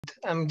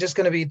I'm just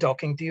going to be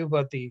talking to you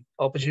about the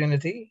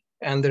opportunity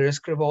and the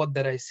risk reward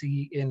that I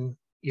see in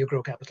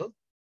Ugro Capital.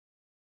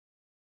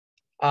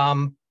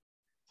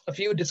 A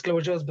few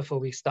disclosures before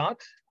we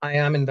start. I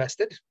am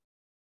invested.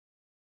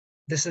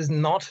 This is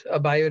not a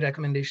buy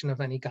recommendation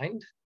of any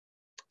kind,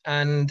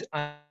 and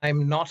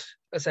I'm not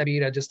a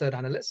SEBI registered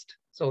analyst.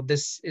 So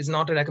this is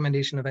not a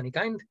recommendation of any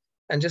kind,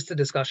 and just a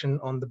discussion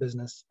on the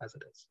business as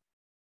it is.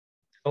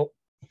 So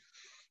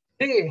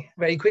today,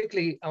 very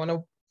quickly, I want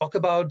to talk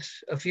about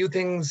a few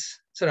things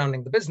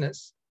surrounding the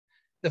business.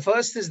 The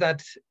first is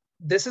that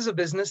this is a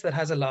business that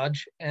has a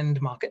large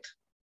end market,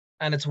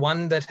 and it's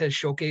one that has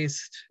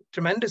showcased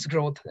tremendous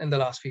growth in the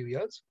last few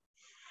years.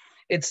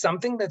 It's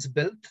something that's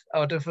built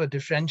out of a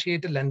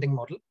differentiated lending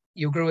model.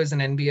 Ugro is an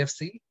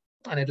NBFC,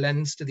 and it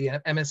lends to the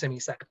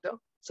MSME sector.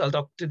 So I'll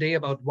talk today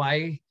about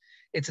why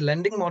its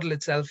lending model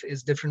itself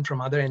is different from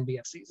other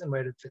NBFCs and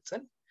where it fits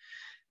in.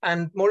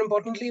 And more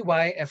importantly,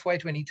 why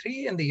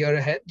FY23 and the year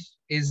ahead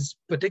is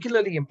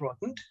particularly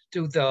important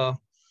to the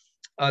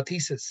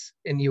thesis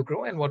in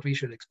Ugro and what we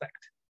should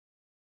expect.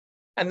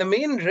 And the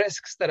main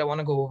risks that I want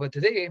to go over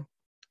today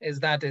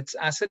is that its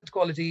asset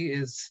quality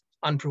is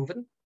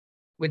unproven,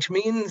 which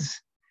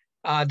means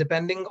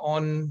depending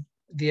on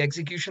the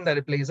execution that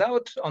it plays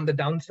out, on the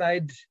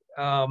downside,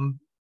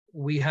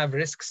 we have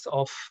risks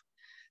of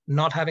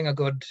not having a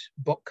good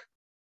book.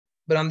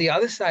 But on the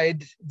other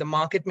side, the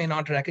market may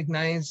not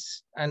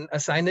recognize and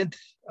assign it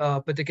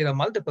a particular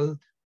multiple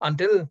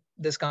until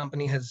this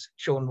company has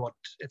shown what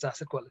its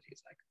asset quality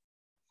is like.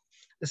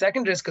 The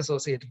second risk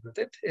associated with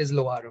it is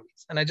low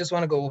ROEs. And I just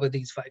want to go over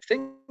these 5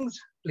 things.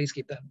 Please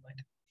keep that in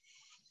mind.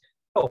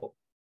 So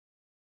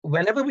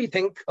whenever we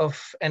think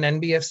of an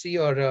NBFC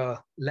or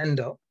a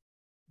lender,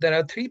 there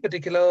are 3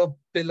 particular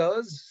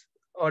pillars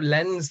or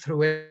lens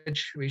through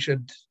which we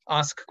should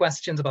ask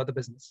questions about the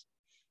business.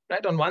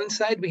 Right? On one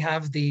side, we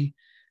have the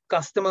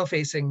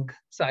customer-facing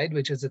side,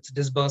 which is its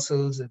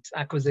disbursals, its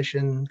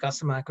acquisition,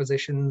 customer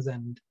acquisitions,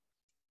 and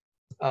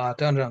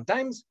turnaround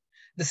times.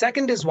 The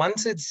second is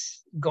once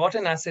it's got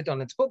an asset on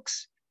its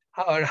books,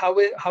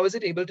 how is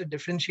it able to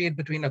differentiate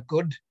between a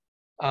good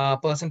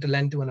person to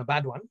lend to and a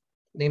bad one,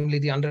 namely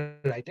the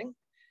underwriting.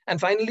 And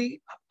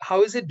finally,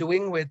 how is it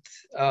doing with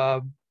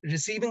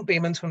receiving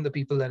payments from the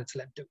people that it's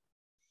lent to?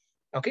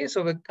 Okay,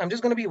 so I'm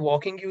just going to be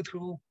walking you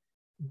through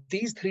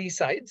these 3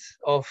 sides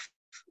of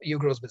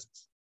Ugro's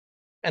business.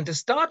 And to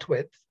start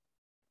with,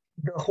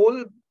 the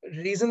whole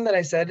reason that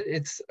I said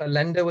it's a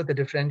lender with a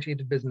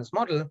differentiated business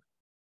model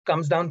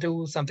comes down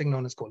to something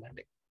known as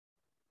co-lending.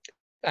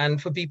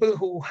 And for people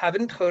who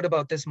haven't heard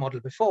about this model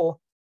before,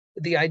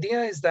 the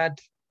idea is that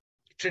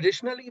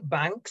traditionally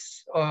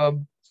banks,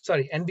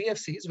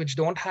 NBFCs, which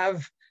don't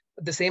have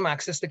the same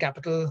access to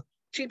capital,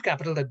 cheap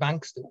capital that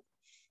banks do,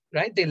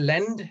 right? They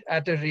lend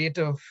at a rate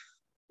of,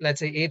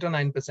 let's say, 8 or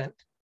 9%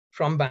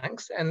 from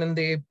banks, and then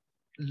they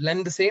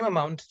lend the same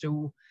amount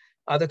to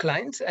other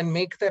clients and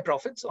make their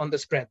profits on the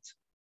spreads,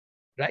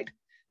 right?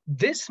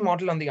 This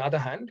model, on the other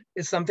hand,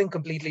 is something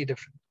completely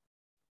different.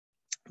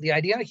 The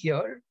idea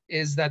here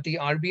is that the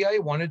RBI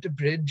wanted to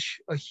bridge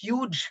a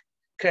huge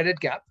credit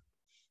gap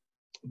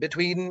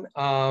between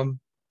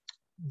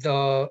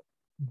the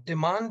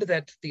demand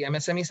that the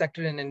MSME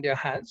sector in India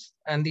has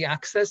and the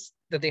access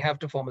that they have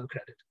to formal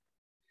credit.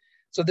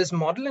 So this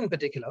model in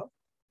particular,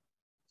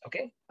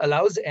 okay,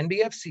 allows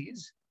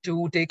NBFCs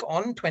to take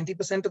on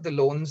 20% of the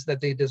loans that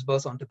they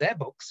disburse onto their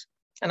books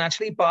and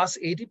actually pass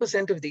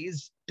 80% of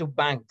these to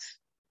banks,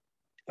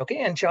 okay,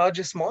 and charge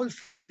a small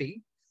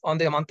fee on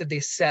the amount that they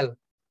sell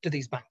to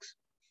these banks.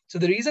 So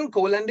the reason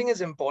co-lending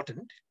is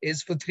important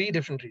is for 3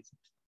 different reasons.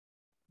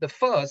 The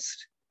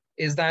first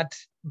is that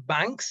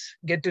banks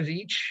get to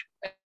reach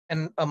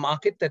a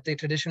market that they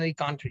traditionally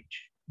can't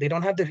reach. They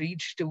don't have the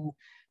reach to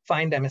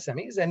find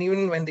MSMEs. And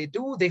even when they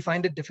do, they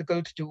find it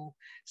difficult to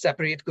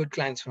separate good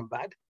clients from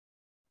bad.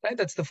 Right?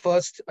 That's the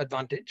first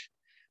advantage.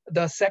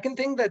 The second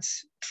thing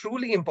that's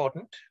truly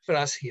important for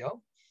us here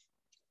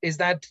is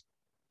that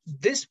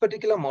this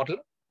particular model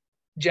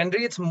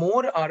generates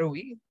more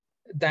ROE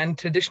than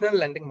traditional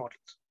lending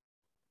models.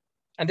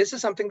 And this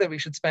is something that we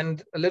should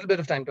spend a little bit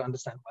of time to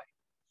understand why.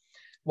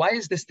 Why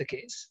is this the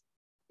case?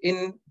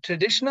 In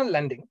traditional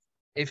lending,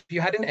 if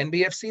you had an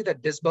NBFC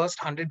that disbursed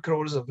 100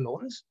 crores of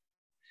loans,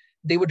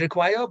 they would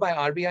require by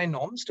RBI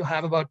norms to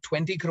have about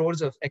 20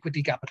 crores of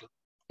equity capital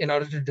in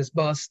order to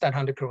disburse that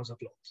 100 crores of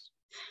loans.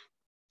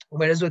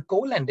 Whereas with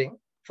co-lending,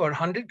 for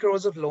 100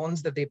 crores of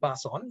loans that they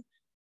pass on,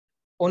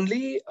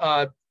 only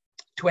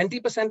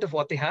 20% of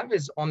what they have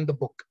is on the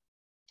book,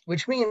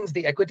 which means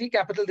the equity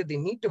capital that they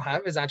need to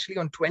have is actually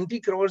on 20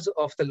 crores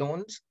of the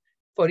loans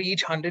for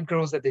each 100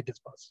 crores that they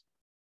disburse.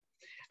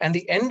 And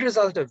the end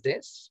result of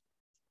this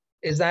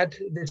is that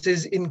this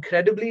is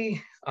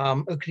incredibly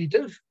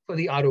accretive for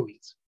the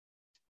ROEs.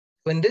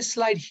 So in this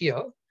slide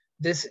here,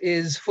 this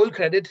is full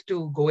credit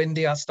to Go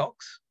India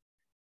stocks.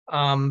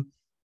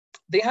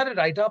 They had a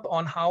write-up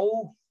on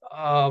how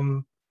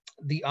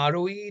the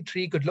ROE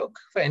tree could look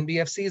for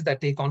NBFCs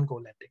that take on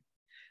co-lending.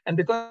 And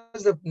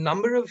because the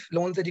number of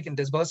loans that you can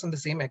disburse on the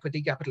same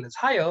equity capital is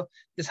higher,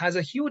 this has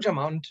a huge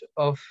amount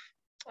of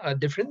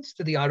difference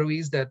to the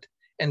ROEs that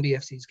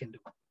NBFCs can do.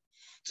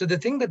 So the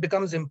thing that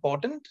becomes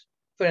important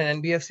for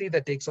an NBFC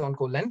that takes on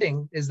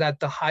co-lending is that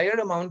the higher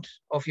amount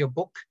of your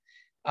book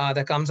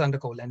that comes under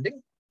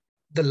co-lending,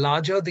 the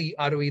larger the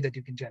ROE that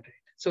you can generate.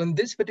 So in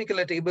this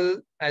particular table,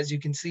 as you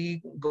can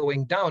see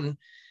going down,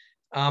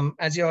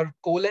 as your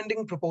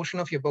co-lending proportion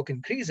of your book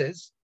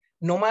increases,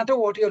 no matter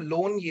what your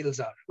loan yields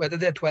are, whether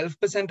they're 12%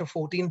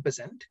 or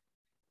 14%,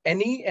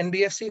 any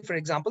NBFC, for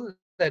example,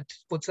 that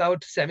puts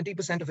out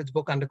 70% of its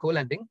book under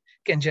co-lending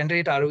can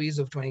generate ROEs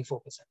of 24%.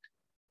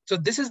 So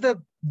this is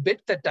the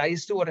bit that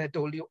ties to what I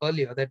told you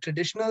earlier, that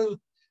traditional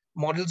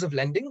models of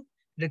lending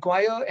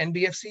require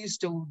NBFCs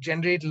to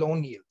generate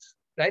loan yields,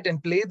 right?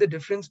 And play the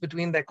difference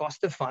between their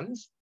cost of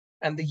funds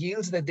and the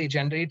yields that they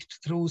generate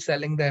through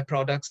selling their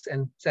products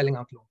and selling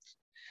out loans.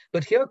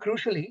 But here,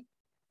 crucially,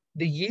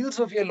 the yields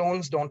of your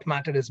loans don't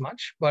matter as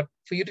much, but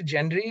for you to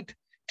generate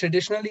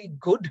traditionally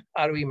good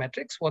ROE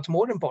metrics, what's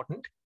more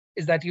important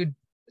is that you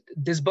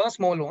disburse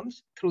more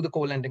loans through the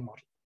co-lending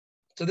model.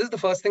 So this is the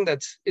first thing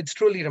it's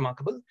truly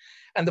remarkable.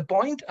 And the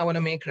point I want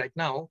to make right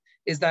now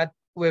is that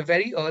we're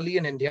very early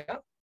in India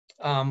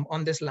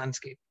on this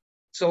landscape.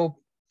 So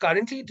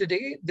currently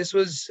today, this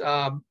was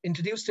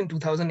introduced in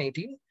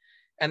 2018,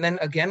 and then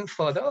again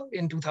further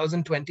in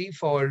 2020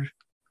 for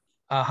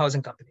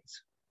housing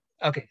companies.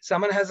 Okay,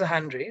 someone has a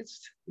hand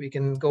raised. We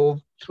can go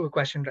through a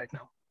question right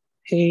now.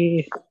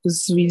 Hey,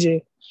 this is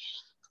Vijay.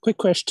 Quick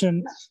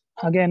question.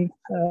 Again,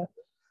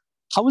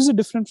 how is it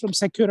different from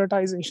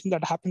securitization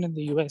that happened in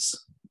the US?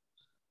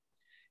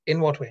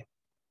 In what way?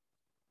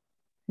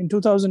 In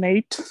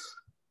 2008,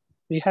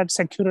 we had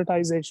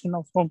securitization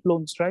of home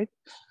loans, right?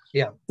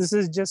 Yeah. This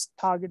is just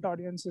target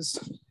audiences,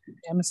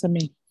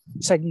 MSME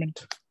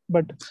segment,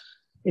 but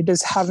it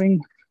is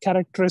having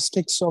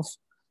characteristics of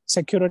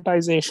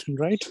securitization,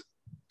 right?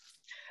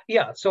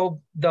 Yeah,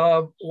 so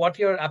what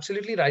you're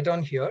absolutely right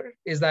on here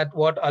is that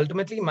what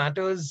ultimately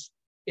matters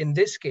in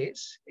this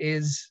case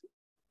is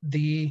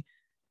the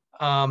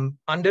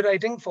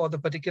underwriting for the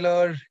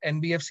particular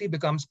NBFC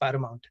becomes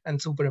paramount and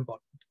super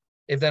important.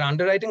 If their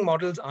underwriting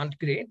models aren't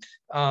great,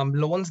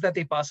 loans that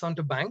they pass on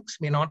to banks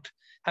may not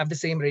have the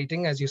same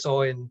rating as you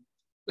saw in,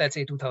 let's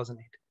say,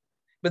 2008.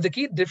 But the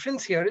key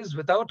difference here is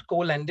without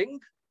co-lending,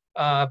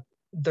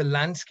 the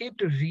landscape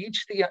to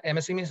reach the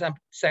MSME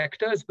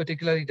sector is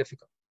particularly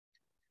difficult.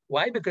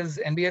 Why? Because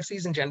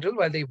NBFCs in general,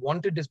 while they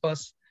want to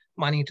disburse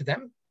money to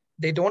them,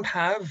 they don't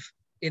have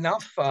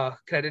enough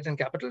credit and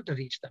capital to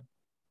reach them.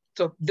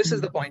 So this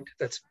is the point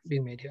that's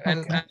being made here.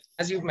 And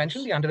as you've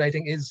mentioned, the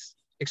underwriting is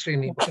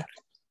extremely important.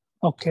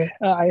 Okay,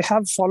 I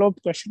have a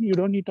follow-up question. You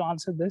don't need to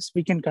answer this.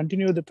 We can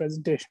continue the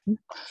presentation.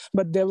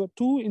 But there were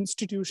two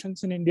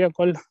institutions in India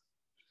called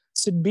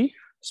SIDBI,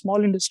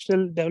 Small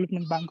Industrial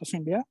Development Bank of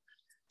India,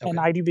 and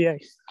IDBI.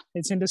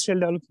 It's Industrial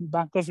Development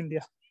Bank of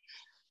India.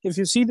 If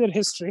you see their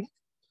history,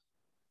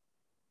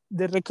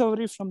 the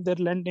recovery from their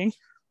lending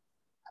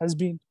has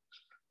been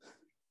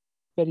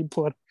very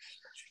poor.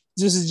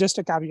 This is just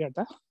a caveat.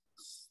 Huh?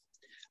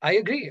 I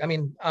agree. I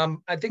mean,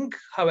 I think,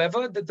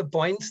 however, that the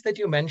points that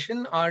you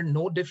mention are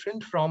no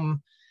different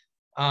from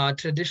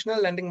traditional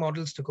lending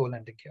models to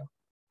co-lending here.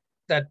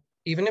 That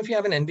even if you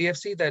have an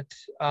NBFC that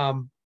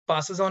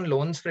passes on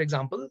loans, for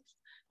example,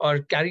 or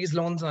carries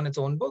loans on its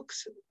own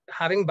books,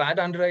 having bad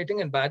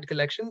underwriting and bad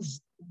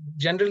collections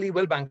generally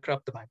will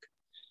bankrupt the bank.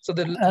 So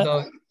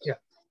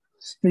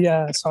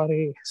Yeah,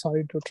 sorry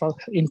to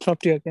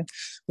interrupt you again.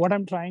 What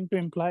I'm trying to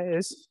imply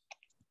is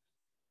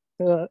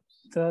the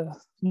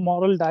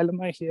moral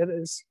dilemma here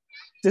is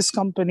this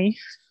company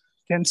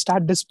can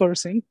start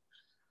dispersing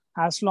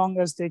as long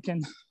as they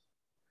can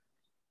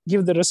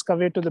give the risk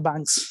away to the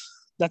banks.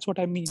 That's what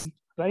I mean,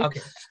 right?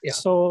 Okay. Yeah.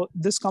 So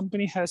this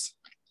company has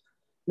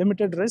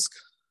limited risk,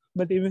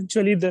 but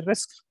eventually the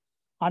risk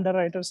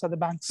underwriters are the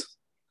banks.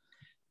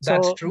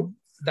 That's true.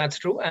 That's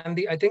true. And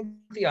I think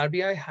the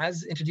RBI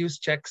has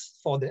introduced checks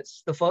for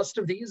this. The first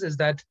of these is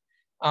that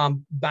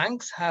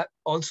banks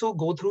also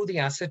go through the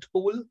asset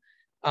pool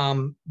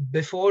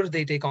before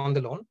they take on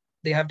the loan.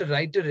 They have the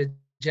right to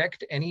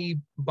reject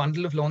any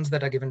bundle of loans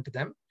that are given to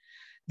them.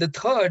 The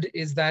third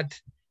is that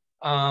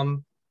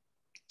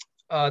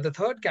the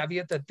third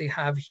caveat that they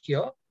have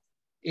here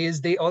is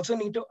they also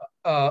need to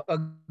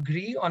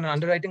agree on an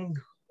underwriting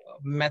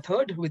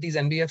method with these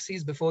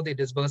NBFCs before they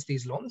disburse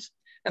these loans.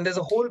 And there's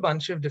a whole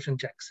bunch of different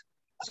checks.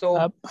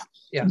 So,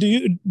 yeah. Do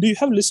you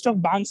have a list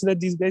of banks that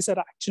these guys are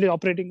actually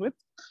operating with?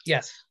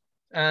 Yes.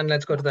 And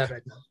let's go to that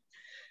right now.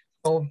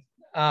 So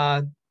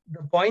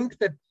the point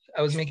that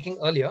I was making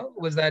earlier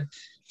was that...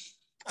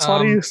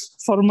 Sorry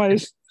for my...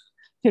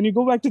 Can you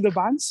go back to the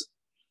banks?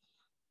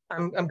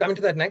 I'm coming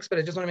to that next, but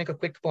I just want to make a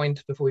quick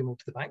point before we move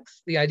to the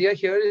banks. The idea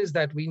here is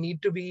that we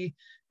need to be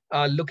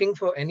looking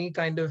for any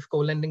kind of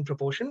co-lending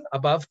proportion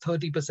above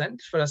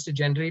 30% for us to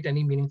generate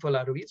any meaningful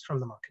ROEs from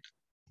the market.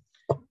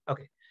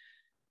 Okay.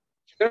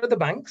 Here are the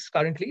banks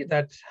currently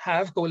that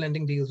have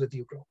co-lending deals with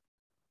Ugro.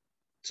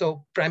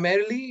 So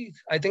primarily,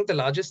 I think the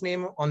largest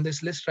name on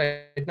this list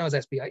right now is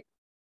SBI,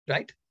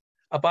 right?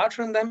 Apart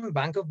from them,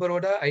 Bank of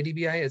Baroda,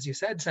 IDBI, as you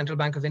said, Central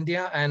Bank of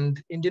India,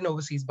 and Indian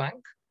Overseas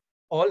Bank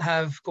all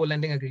have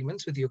co-lending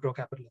agreements with Ugro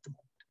Capital at the moment.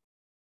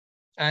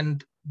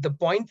 And the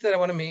point that I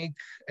want to make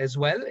as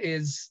well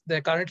is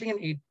they're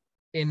currently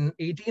in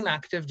 18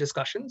 active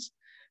discussions,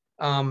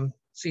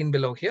 seen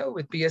below here,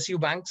 with PSU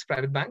banks,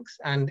 private banks,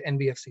 and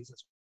NBFCs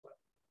as well.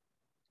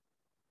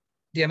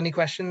 Do you have any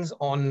questions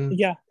on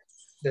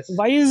this?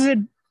 Why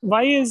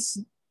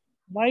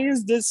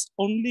is this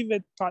only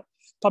with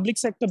public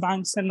sector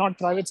banks and not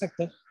private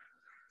sector?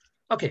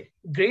 Okay,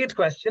 great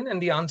question.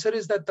 And the answer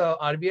is that the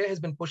RBI has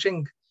been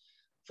pushing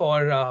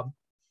for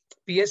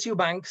PSU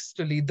banks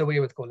to lead the way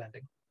with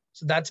co-lending.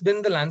 So that's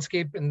been the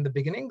landscape in the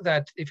beginning,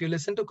 that if you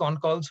listen to con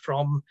calls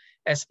from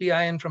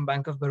SBI and from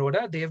Bank of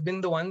Baroda, they have been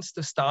the ones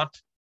to start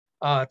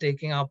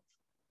taking up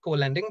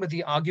co-lending. But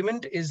the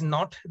argument is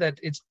not that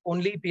it's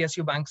only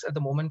PSU banks at the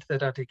moment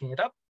that are taking it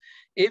up.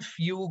 If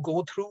you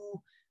go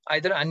through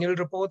either annual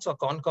reports or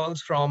con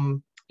calls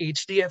from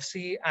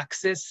HDFC,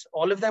 Axis,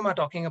 all of them are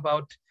talking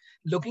about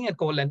looking at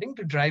co-lending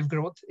to drive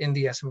growth in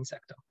the SME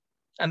sector.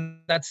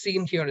 And that's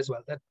seen here as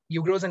well, that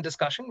Ugro is in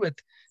discussion with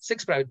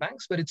 6 private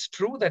banks, but it's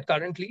true that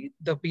currently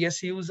the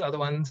PSUs are the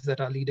ones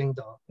that are leading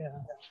the.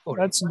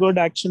 That's good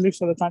actually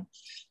for the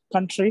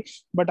country.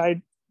 But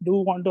I do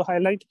want to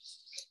highlight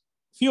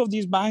a few of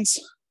these banks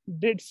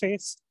did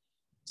face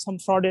some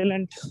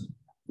fraudulent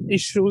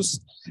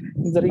issues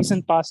in the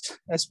recent past,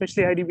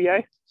 especially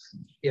IDBI,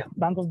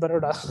 Bank of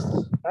Baroda,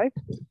 right?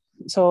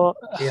 So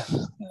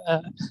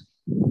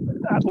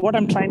what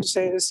I'm trying to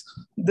say is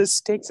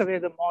this takes away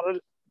the moral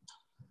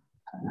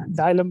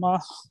dilemma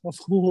of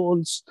who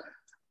holds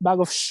bag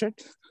of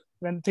shit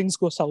when things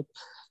go south.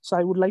 So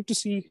I would like to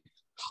see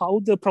how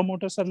the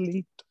promoters are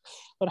linked,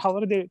 or how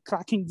are they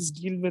cracking this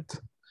deal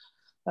with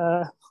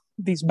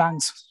these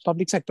banks,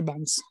 public sector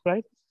banks,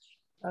 right?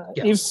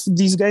 If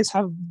these guys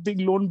have big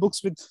loan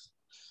books with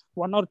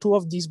 1 or 2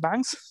 of these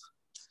banks,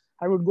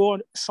 I would go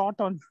short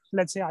on,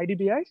 let's say,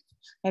 IDBI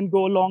and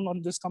go long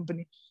on this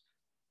company.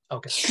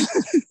 Okay.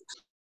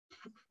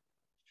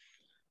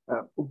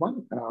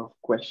 One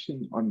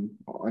question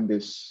on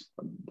this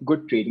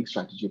good trading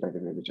strategy, by the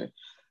way, Vijay.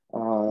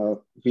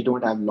 We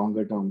don't have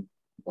longer term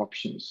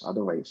options.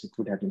 Otherwise, it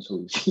would have been so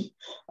easy.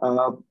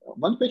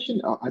 One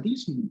question, are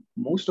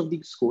most of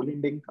these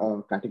co-lending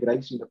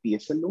categorized in the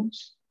PSL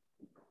loans?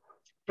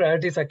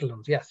 Priority sector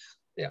loans, yes,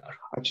 they are.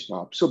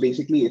 So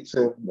basically, it's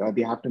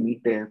they have to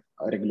meet their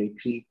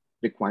regulatory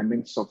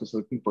requirements of a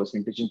certain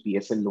percentage in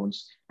PSL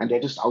loans, and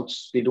they're just out.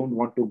 They don't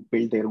want to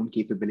build their own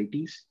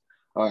capabilities,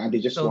 and they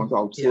just want to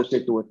outsource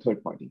it to a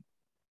third party.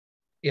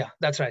 Yeah,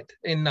 that's right,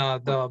 in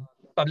the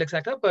public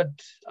sector. But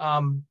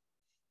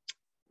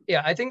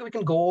I think we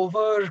can go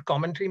over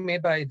commentary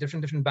made by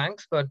different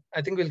banks, but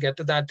I think we'll get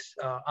to that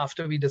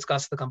after we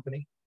discuss the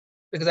company,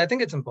 because I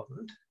think it's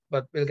important,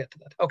 but we'll get to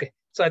that. Okay,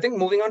 so I think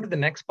moving on to the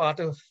next part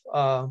of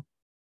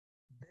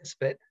this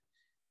bit.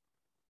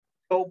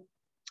 So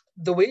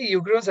the way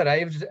Ugro's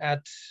arrived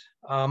at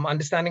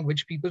understanding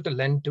which people to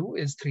lend to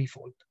is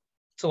threefold.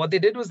 So what they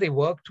did was they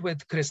worked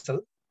with CRISIL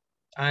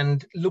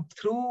and looked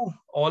through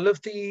all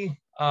of the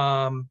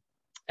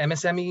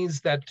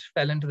MSMEs that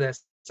fell into their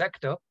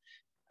sector.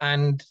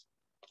 And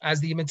as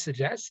the image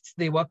suggests,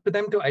 they worked with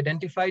them to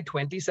identify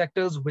 20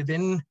 sectors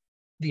within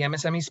the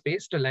MSME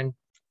space to lend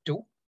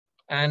to,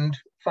 and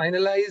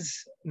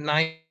finalize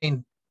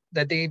 9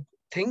 that they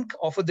think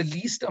offer the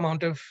least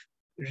amount of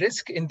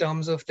risk in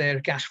terms of their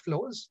cash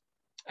flows,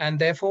 and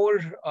therefore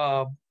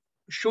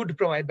should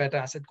provide better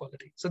asset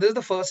quality. So this is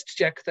the first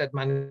check that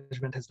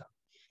management has done.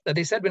 That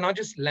they said, we're not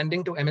just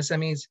lending to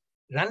MSMEs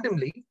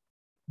randomly,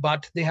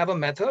 but they have a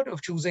method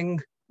of choosing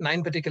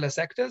 9 particular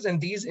sectors. And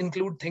these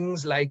include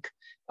things like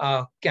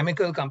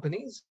chemical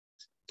companies,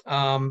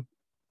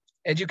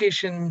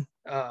 education,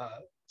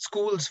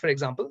 schools, for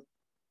example,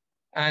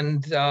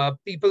 and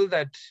people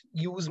that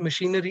use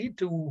machinery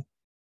to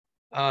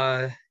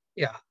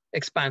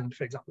expand,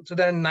 for example. So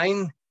there are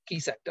 9 key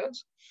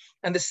sectors.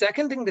 And the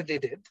second thing that they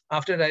did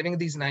after arriving at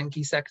these 9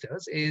 key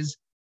sectors is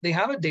they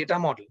have a data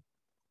model.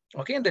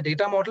 Okay, and the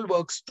data model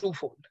works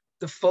twofold.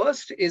 The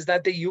first is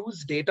that they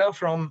use data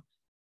from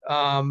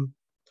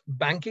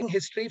banking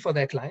history for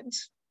their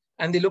clients,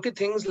 and they look at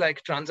things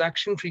like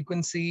transaction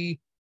frequency,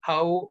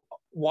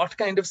 what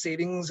kind of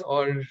savings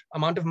or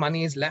amount of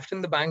money is left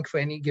in the bank for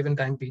any given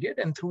time period.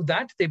 And through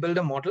that, they build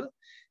a model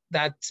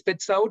that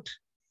spits out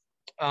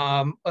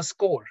a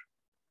score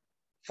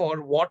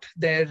for what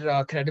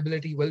their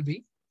credibility will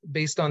be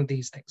based on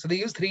these things. So they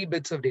use 3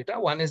 bits of data.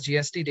 One is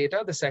GST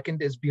data, the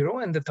second is bureau,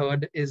 and the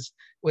third is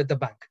with the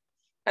bank.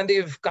 And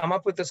they've come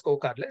up with a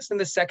scorecard list. And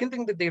the second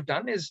thing that they've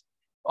done is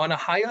on a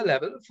higher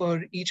level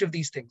for each of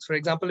these things. For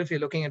example, if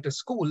you're looking at a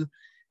school,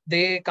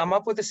 they come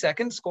up with a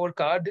second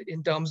scorecard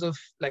in terms of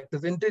like the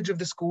vintage of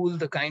the school,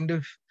 the kind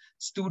of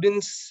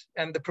students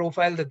and the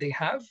profile that they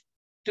have,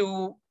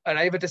 to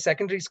arrive at a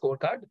secondary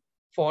scorecard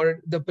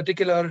for the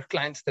particular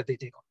clients that they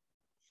take on.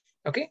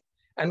 Okay.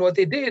 And what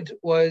they did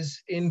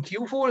was in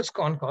Q4's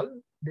con call,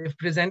 they've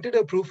presented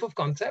a proof of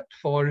concept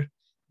for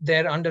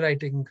their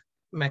underwriting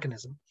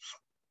mechanism.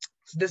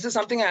 So this is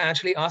something I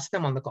actually asked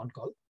them on the con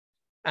call.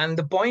 And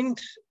the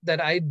point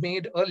that I'd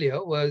made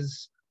earlier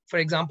was, for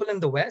example, in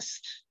the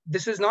West,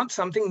 this is not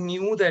something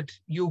new that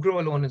Ugro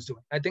alone is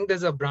doing. I think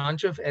there's a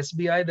branch of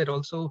SBI that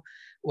also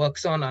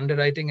works on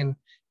underwriting and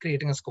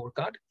creating a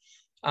scorecard.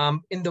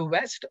 In the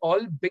West,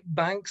 all big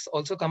banks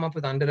also come up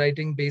with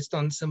underwriting based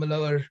on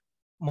similar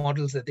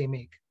models that they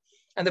make.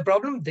 And the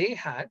problem they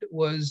had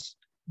was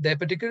their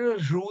particular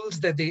rules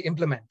that they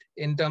implement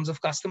in terms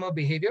of customer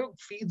behavior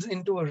feeds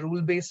into a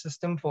rule-based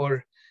system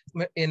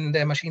in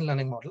their machine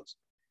learning models.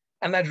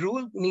 And that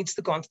rule needs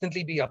to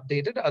constantly be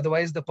updated.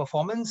 Otherwise, the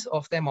performance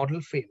of their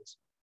model fails.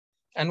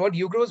 And what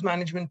Ugro's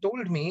management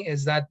told me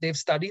is that they've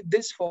studied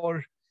this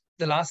for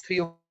the last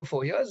 3 or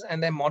 4 years,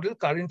 and their model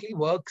currently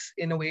works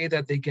in a way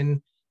that they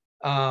can,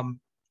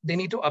 they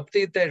need to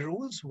update their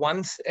rules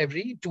once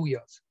every 2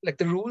 years. Like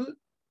the rule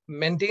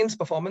maintains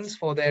performance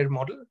for their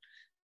model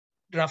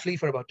roughly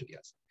for about 2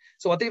 years.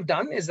 So what they've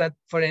done is that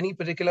for any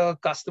particular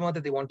customer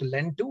that they want to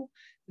lend to,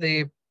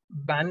 they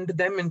band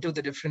them into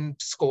the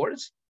different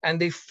scores, and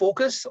they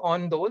focus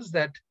on those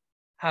that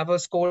have a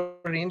score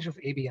range of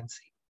A, B, and C.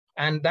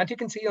 And that you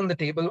can see on the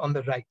table on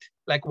the right.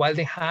 Like while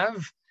they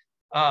have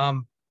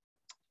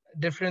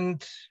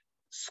different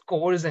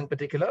scores in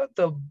particular,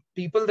 the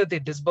people that they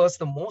disburse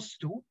the most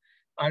to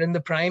are in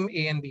the prime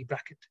A and B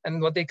bracket.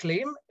 And what they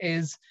claim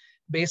is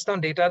based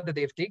on data that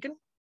they've taken,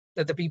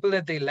 that the people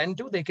that they lend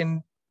to, they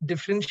can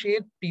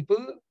differentiate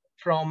people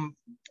from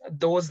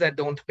those that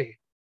don't pay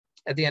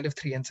at the end of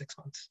 3 and 6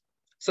 months.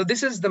 So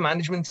this is the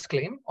management's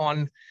claim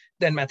on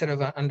their method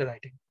of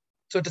underwriting.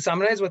 So to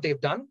summarize what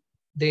they've done,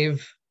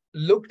 they've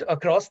looked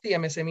across the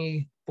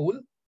MSME pool,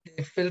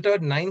 they've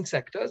filtered 9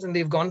 sectors, and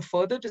they've gone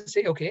further to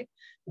say, okay,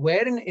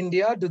 where in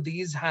India do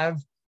these have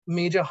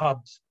major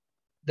hubs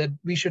that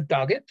we should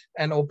target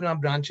and open up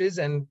branches?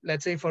 And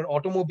let's say for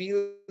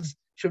automobiles,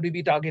 should we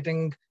be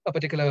targeting a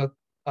particular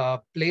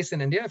place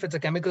in India? If it's a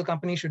chemical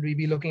company, should we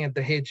be looking at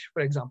the Dahej,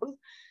 for example?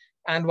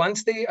 And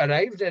once they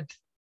arrived at,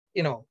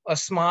 a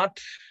smart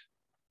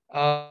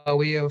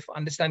way of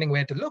understanding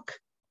where to look,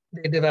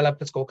 they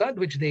developed a scorecard,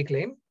 which they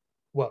claim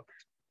worked.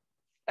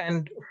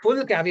 And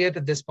full caveat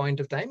at this point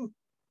of time,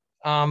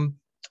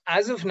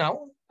 as of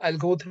now, I'll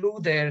go through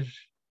their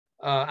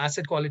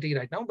asset quality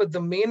right now, but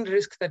the main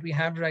risk that we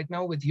have right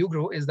now with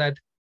Ugro is that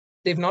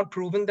they've not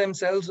proven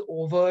themselves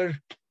over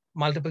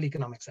multiple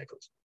economic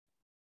cycles.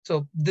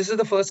 So this is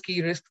the first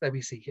key risk that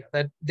we see here,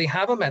 that they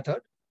have a method.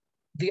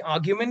 The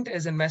argument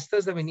as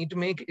investors that we need to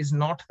make is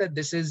not that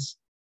this is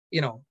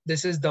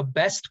the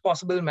best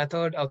possible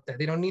method out there.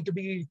 They don't need to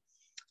be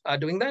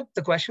doing that.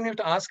 The question we have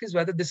to ask is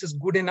whether this is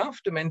good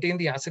enough to maintain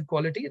the asset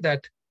quality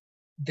that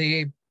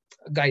they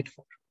guide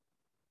for.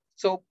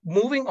 So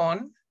moving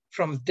on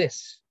from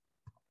this,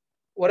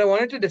 what I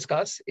wanted to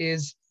discuss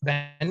is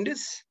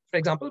Vendis, for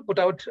example, put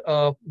out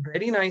a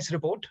very nice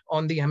report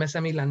on the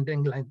MSME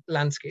lending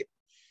landscape.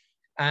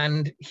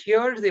 And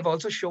here they've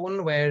also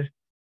shown where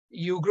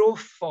Ugro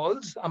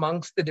falls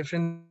amongst the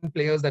different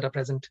players that are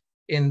present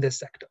in this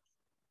sector.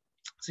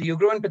 So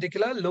Ugro in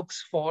particular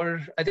looks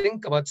for, I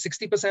think about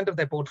 60% of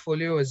their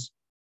portfolio is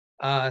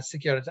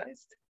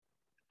securitized,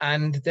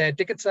 and their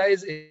ticket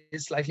size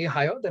is slightly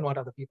higher than what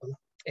other people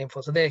aim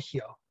for. So they're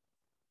here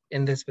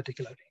in this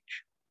particular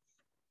range.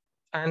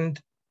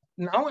 And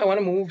now I want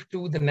to move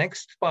to the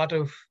next part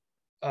of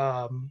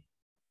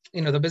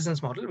the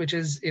business model, which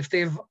is if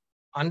they've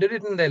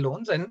underwritten their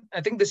loans. And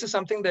I think this is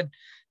something that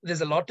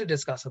there's a lot to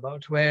discuss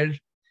about, where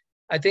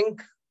I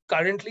think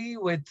currently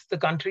with the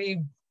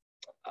country,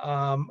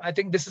 I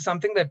think this is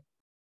something that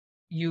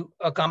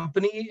a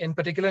company in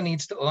particular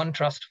needs to earn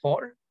trust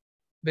for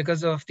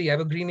because of the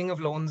evergreening of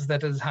loans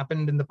that has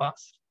happened in the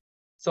past.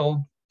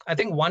 So I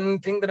think one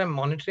thing that I'm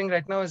monitoring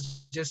right now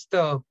is just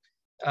the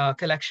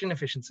collection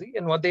efficiency.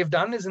 And what they've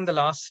done is in the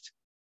last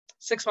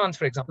 6 months,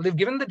 for example, they've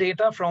given the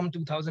data from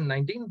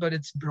 2019, but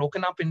it's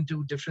broken up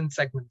into different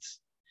segments.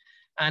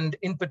 And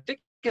in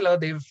particular,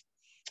 they've,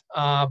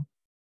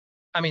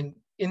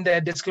 in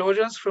their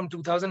disclosures from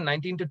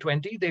 2019 to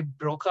 20, they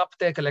broke up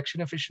their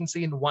collection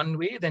efficiency in one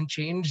way, then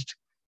changed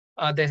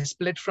their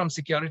split from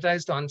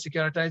securitized to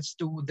unsecuritized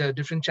to the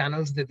different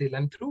channels that they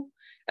lend through,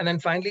 and then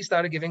finally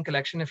started giving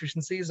collection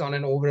efficiencies on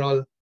an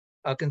overall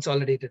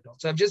consolidated note.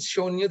 So I've just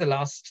shown you the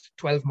last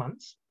 12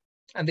 months,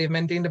 and they've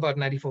maintained about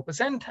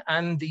 94%.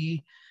 And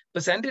the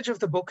percentage of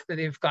the book that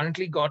they've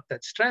currently got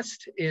that's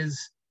stressed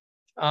is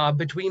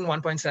between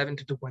 1.7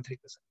 to 2.3%.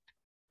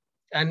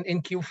 And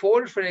in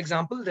Q4, for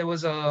example, there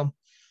was a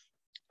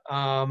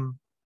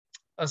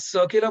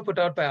circular put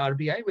out by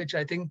RBI, which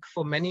I think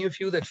for many of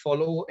you that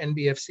follow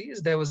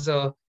NBFCs, there was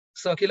a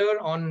circular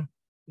on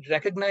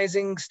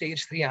recognizing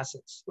stage 3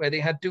 assets, where they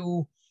had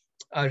to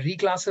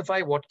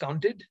reclassify what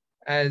counted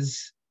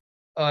as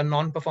a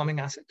non-performing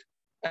asset.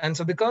 And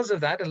so because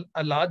of that,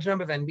 a large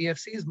number of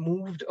NBFCs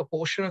moved a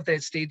portion of their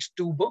stage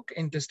 2 book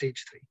into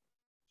stage 3.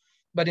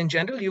 But in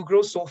general,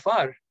 Ugro so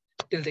far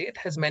till date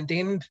has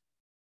maintained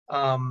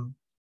a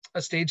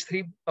stage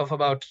 3 of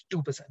about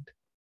 2%.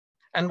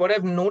 And what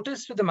I've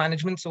noticed with the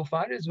management so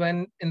far is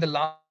when in the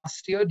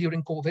last year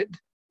during COVID,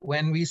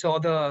 when we saw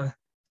the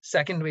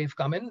second wave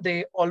come in,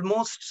 they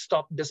almost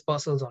stopped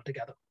dispersals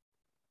altogether.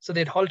 So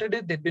they'd halted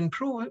it. They'd been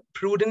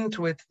prudent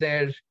with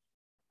their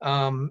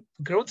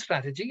growth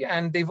strategy,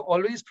 and they've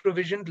always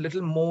provisioned a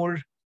little more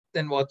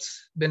than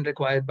what's been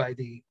required by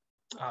the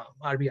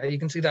RBI. You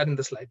can see that in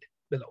the slide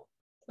below.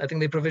 I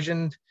think they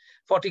provisioned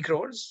 40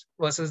 crores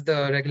versus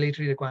the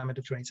regulatory requirement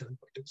of 27.2.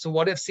 So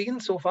what I've seen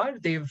so far,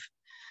 they've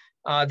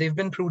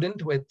been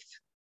prudent with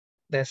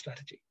their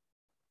strategy.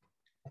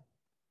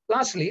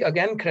 Lastly,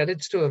 again,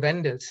 credits to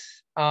Avendus.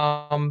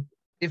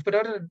 They've put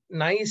out a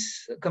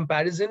nice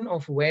comparison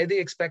of where they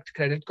expect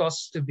credit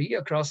costs to be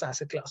across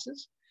asset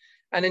classes.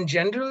 And in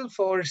general,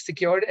 for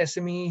secured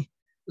SME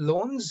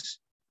loans,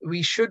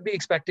 we should be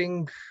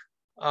expecting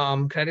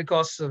credit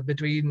costs of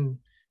between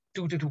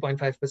 2 to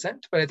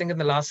 2.5%. But I think in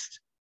the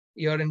last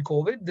year in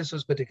COVID, this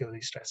was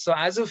particularly stressed. So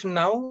as of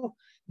now,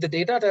 the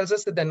data tells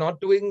us that they're not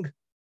doing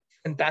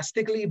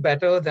fantastically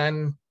better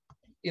than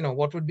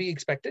what would be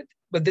expected.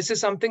 But this is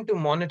something to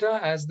monitor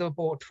as the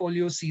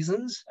portfolio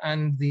seasons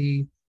and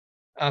the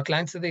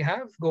clients that they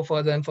have go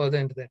further and further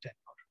into their tenure.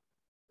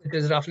 It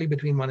is roughly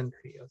between 1 and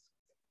 3 years.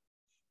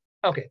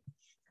 Okay,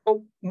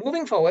 so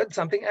moving forward,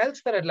 something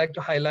else that I'd like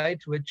to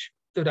highlight, which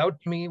stood out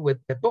to me with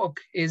the book,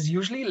 is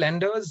usually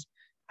lenders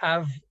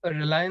have a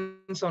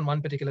reliance on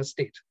one particular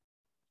state,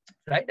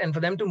 right? And for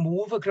them to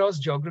move across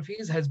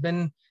geographies has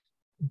been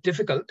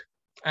difficult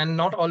and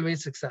not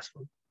always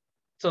successful.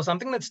 So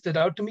something that stood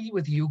out to me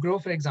with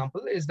Ugro, for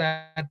example, is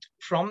that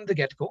from the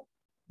get-go,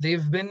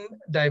 they've been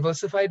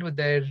diversified with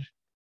their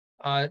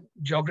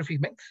geography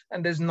mix,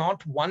 and there's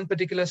not one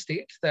particular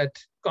state that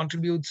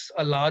contributes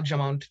a large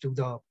amount to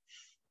the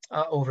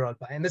overall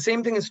pie. And the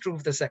same thing is true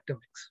of the sector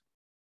mix.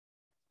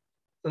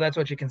 So that's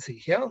what you can see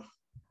here.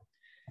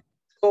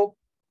 So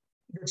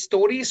the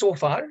story so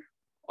far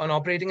on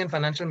operating and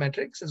financial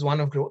metrics is one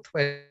of growth,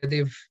 where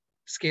they've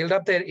scaled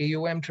up their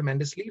AUM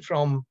tremendously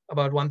from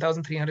about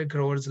 1,300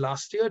 crores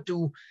last year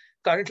to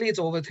currently it's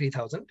over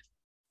 3,000.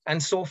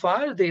 And so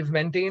far, they've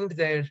maintained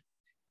their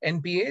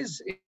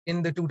NPAs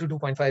in the 2 to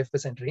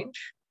 2.5%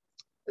 range.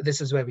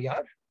 This is where we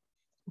are.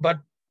 But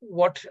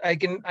what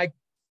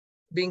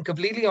being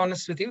completely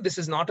honest with you, this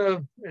is not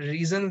a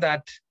reason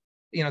that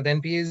the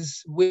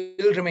NPAs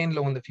will remain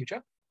low in the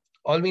future.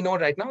 All we know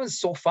right now is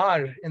so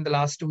far in the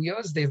last 2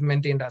 years, they've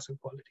maintained asset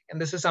quality.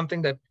 And this is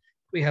something that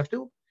we have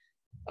to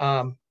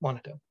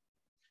monitor.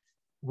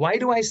 Why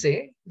do I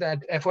say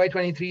that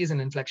FY23 is an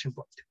inflection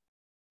point?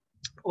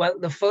 Well,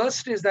 the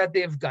first is that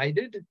they've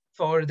guided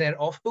for their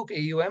off-book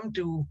AUM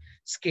to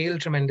scale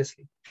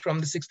tremendously from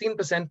the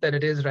 16% that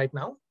it is right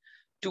now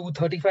to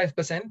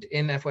 35%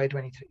 in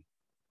FY23.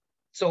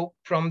 So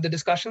from the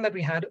discussion that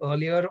we had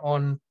earlier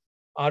on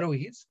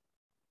ROEs,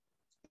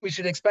 we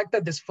should expect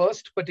that this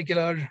first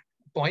particular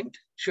point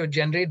should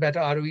generate better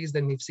ROEs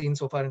than we've seen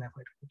so far in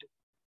FY22.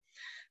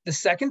 The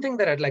second thing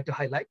that I'd like to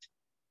highlight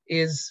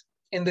is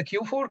in the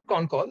Q4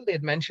 con call, they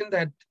had mentioned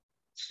that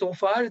so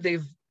far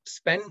they've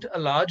spent a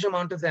large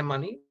amount of their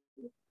money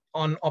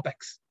on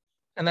OPEX.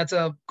 And that's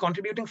a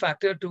contributing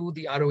factor to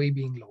the ROE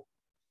being low.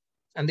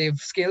 And they've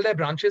scaled their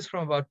branches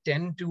from about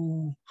 10 to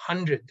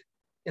 100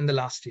 in the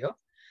last year.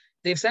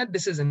 They've said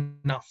this is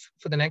enough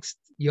for the next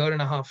year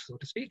and a half, so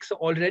to speak. So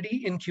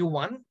already in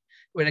Q1,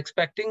 we're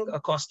expecting a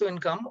cost to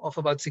income of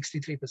about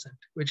 63%,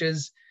 which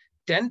is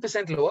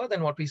 10% lower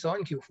than what we saw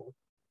in Q4.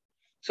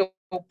 So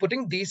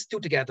putting these two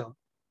together,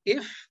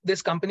 if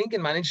this company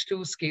can manage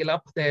to scale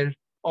up their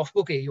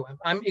off-book AUM,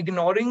 I'm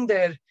ignoring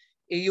their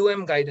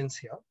AUM guidance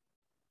here,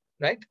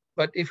 right?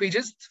 But if we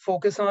just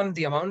focus on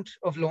the amount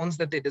of loans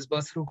that they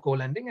disburse through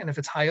co-lending, and if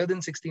it's higher than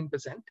 16%,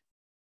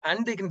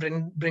 and they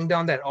can bring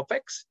down their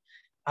OPEX,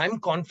 I'm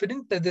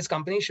confident that this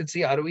company should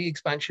see ROE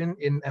expansion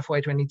in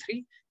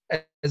FY23,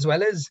 as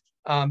well as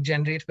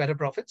generate better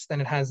profits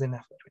than it has in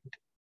FY22.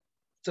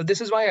 So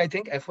this is why I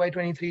think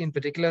FY23 in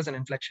particular is an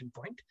inflection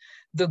point.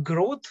 The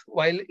growth,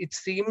 while it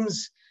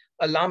seems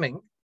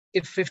alarming,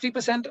 if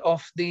 50%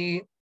 of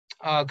the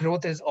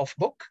growth is off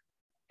book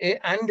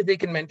and they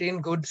can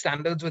maintain good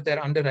standards with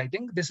their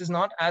underwriting, this is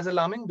not as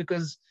alarming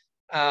because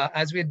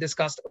as we had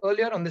discussed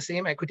earlier, on the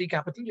same equity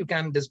capital, you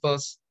can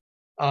disburse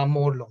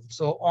more loans.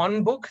 So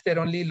on book, they're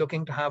only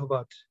looking to have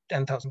about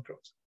 10,000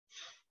 crores.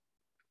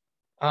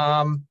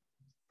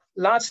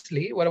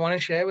 Lastly, what I want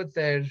to share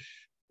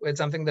with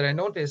something that I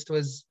noticed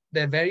was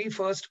their very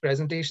first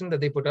presentation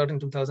that they put out in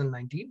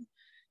 2019.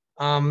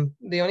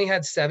 They only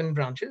had 7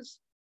 branches.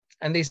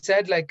 And they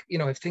said, like,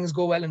 if things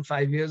go well in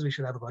 5 years, we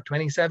should have about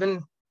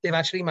 27. They've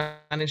actually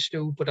managed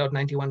to put out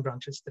 91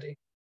 branches today.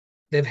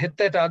 They've hit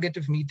their target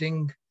of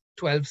meeting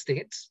 12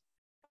 states.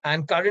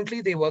 And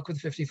currently, they work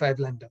with 55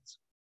 lenders.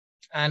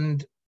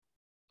 And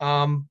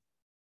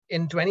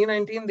in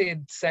 2019, they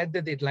had said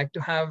that they'd like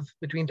to have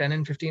between 10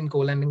 and 15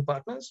 co-lending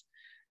partners.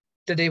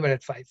 Today, we're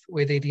at 5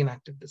 with 18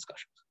 active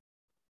discussions.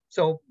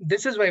 So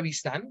this is where we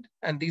stand.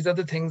 And these are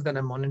the things that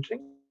I'm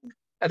monitoring.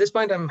 At this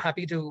point, I'm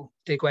happy to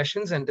take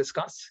questions and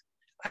discuss.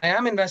 I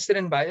am invested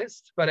in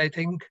biased, but I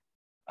think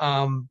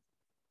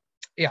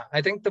Yeah,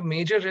 I think the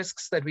major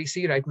risks that we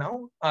see right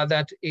now are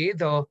that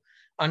the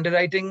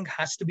underwriting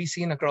has to be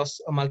seen across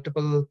a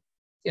multiple,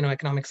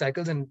 economic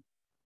cycles and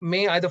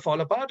may either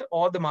fall apart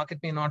or the market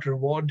may not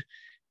reward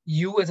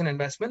you as an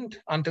investment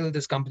until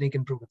this company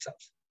can prove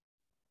itself.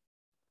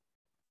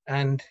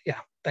 And yeah,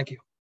 thank you.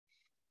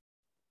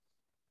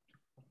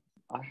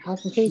 I have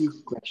a few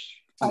questions.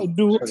 I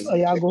do.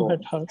 Sorry. Yeah, go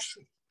ahead, Harsh.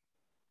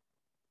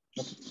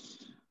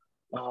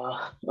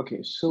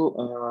 Okay,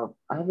 so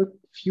I have a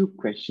few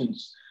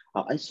questions.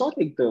 I saw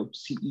like the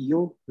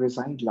CEO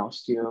resigned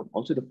last year.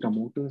 Also, the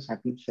promoters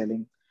have been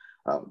selling.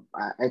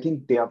 I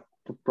think they are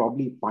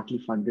probably partly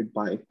funded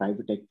by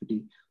private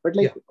equity. But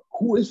like,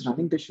 who is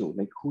running the show?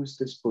 Like, who is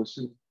this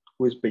person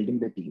who is building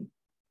the team?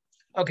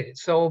 Okay,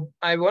 so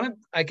I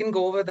can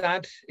go over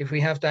that if we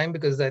have time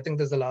because I think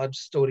there's a large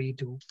story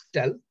to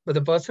tell. But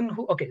the person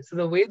who, so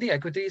the way the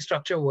equity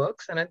structure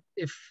works, and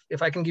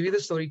if I can give you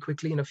the story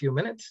quickly in a few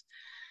minutes,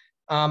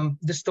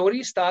 the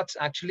story starts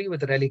actually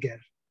with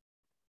Religare.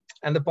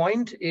 And the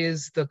point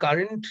is the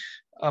current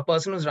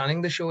person who's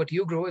running the show at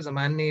Ugro is a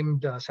man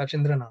named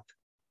Sachindranath.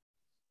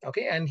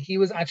 Okay, and he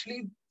was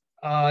actually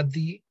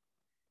the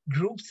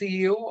group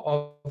CEO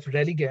of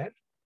Religare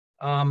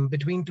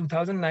between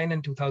 2009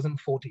 and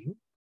 2014.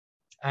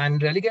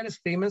 And Religare is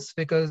famous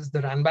because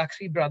the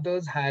Ranbaxy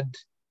brothers had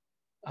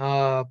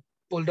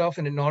pulled off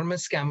an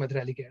enormous scam with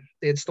Religare.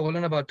 They had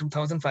stolen about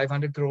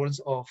 2,500 crores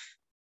of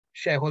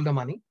shareholder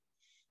money.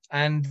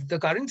 And the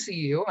current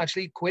CEO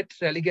actually quit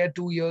Religare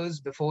 2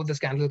 years before the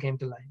scandal came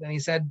to light. And he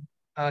said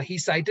he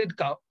cited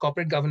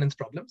corporate governance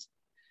problems.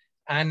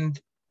 And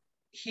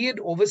he had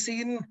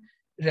overseen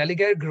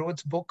Religare grow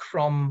its book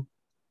from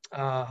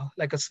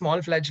like a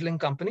small fledgling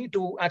company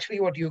to actually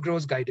what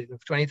Ugro's guided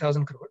of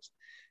 20,000 crores.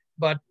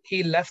 But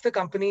he left the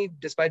company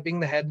despite being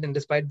the head and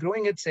despite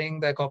growing it, saying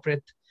the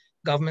corporate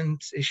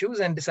governance issues,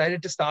 and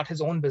decided to start his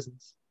own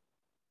business.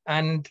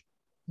 And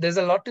there's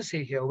a lot to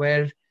say here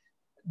where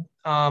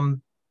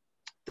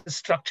the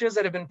structures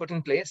that have been put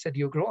in place at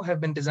Ugro have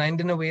been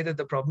designed in a way that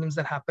the problems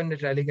that happened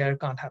at Religare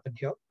can't happen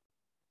here.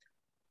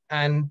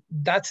 And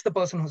that's the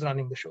person who's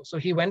running the show. So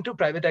he went to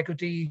private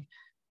equity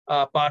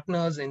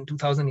partners in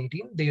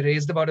 2018. They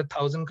raised about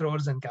 1,000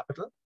 crores in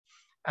capital.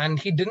 And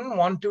he didn't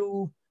want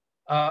to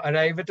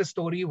arrive at a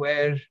story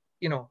where,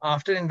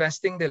 after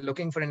investing, they're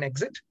looking for an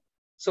exit.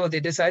 So they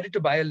decided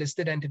to buy a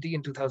listed entity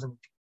in 2018.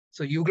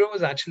 So Ugro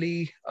was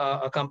actually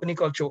a company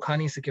called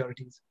Chokhani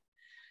Securities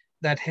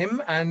that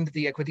him and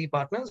the equity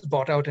partners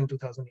bought out in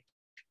 2008.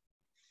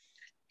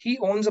 He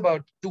owns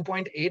about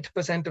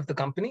 2.8% of the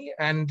company,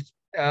 and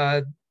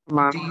the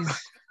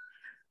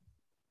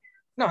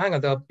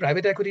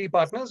private equity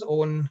partners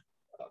own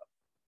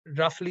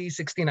roughly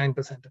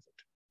 69% of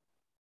it.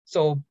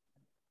 So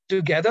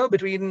together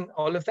between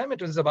all of them,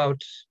 it was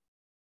about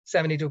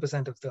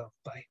 72% of the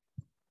pie.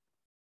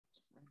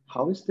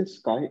 How is this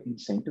guy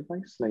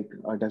incentivized? Like,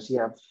 does he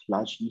have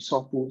large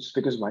ESOP pools?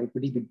 Because why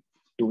would he be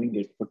doing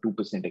it for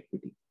 2%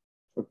 equity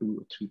or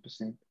 2 or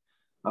 3%?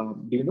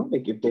 Do you know,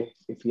 like,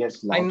 if he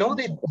has large, I know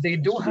they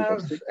do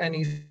have an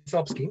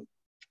ESOP scheme.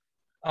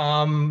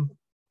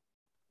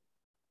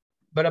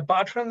 But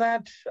apart from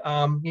that,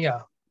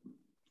 no,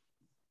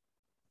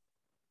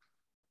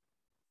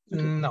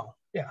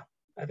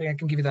 I think I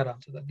can give you that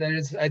answer. That there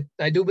is, I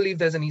do believe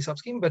there's an ESOP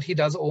scheme, but he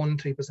does own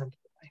 3% of the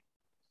pie.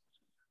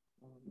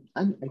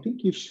 And I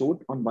think you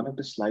showed on one of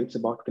the slides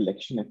about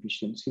collection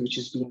efficiency, which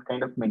has been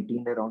kind of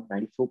maintained around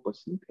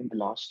 94% in the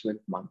last 12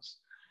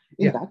 months.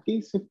 In that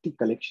case, if the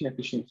collection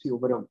efficiency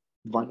over a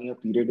 1 year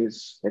period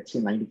is, let's say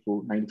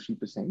 94,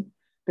 93%,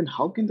 then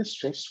how can the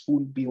stress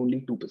pool be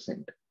only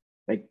 2%?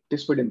 Like,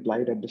 this would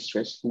imply that the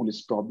stress pool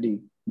is probably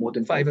more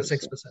than 5 or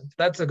 6%.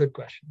 That's a good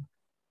question.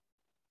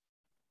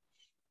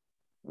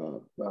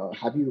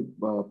 Have you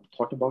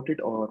thought about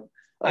it, or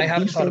I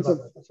haven't thought about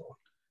that before.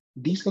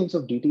 These kinds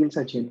of details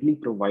are generally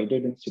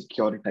provided in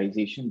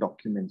securitization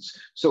documents.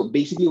 So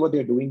basically what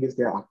they're doing is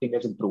they're acting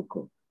as a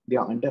broker. They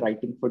are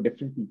underwriting for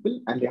different people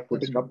and they are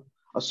putting up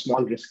a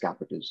small risk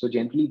capital. So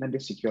generally when they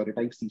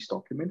securitize these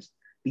documents,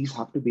 these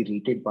have to be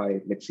rated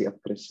by, let's say, a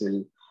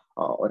CRISIL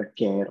or a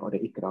CARE or a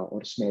ICRA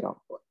or SMERA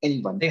or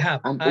anyone. They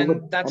have,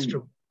 and that's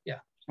true.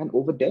 Yeah. And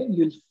over there,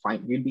 you'll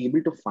be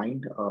able to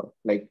find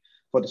like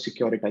for the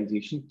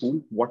securitization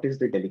pool, what is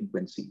the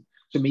delinquency?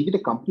 So maybe the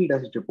company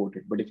doesn't report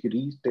it, but if you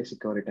read the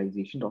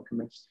securitization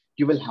documents,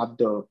 you will have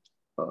the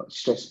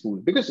stress pool,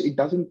 because it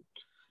doesn't,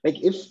 like,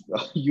 if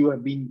you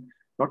have been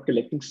not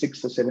collecting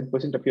 6 or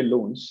 7% of your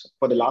loans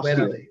for the last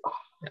year,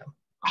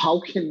 how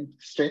can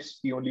stress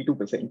be only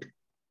 2%?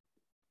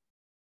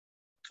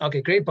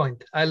 Okay, great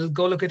point. I'll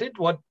go look at it.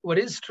 What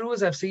is true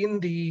is I've seen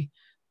the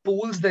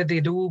pools that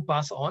they do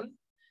pass on.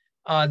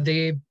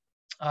 They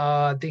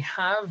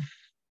have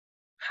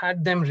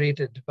had them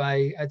rated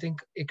by, I think,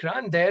 ICRA,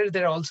 and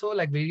there are also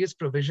like various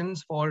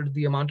provisions for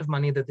the amount of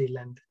money that they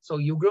lend. So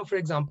Ugro, for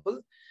example,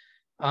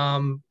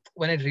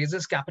 when it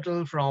raises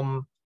capital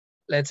from,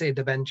 let's say,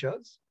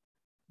 debentures,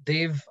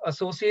 they've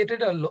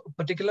associated a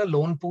particular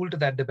loan pool to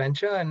that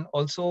debenture and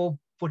also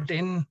put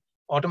in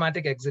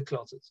automatic exit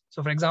clauses.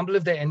 So for example,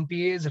 if the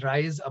NPAs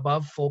rise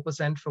above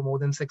 4% for more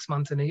than 6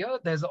 months in a year,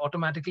 there's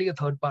automatically a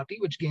third party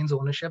which gains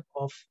ownership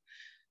of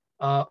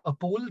a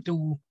pool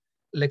to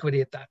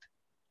liquidate that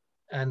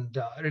and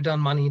return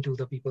money to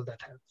the people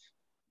that have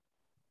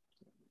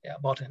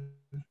bought in.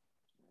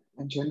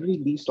 And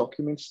generally, these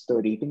documents, the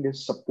rating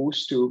is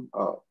supposed to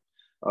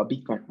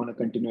be on a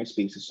continuous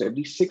basis. So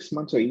every 6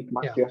 months or 8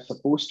 months, they are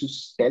supposed to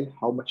tell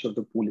how much of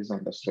the pool is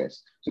under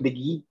stress. So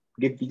they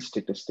give these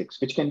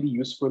statistics, which can be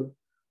useful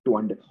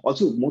to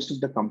also, most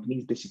of the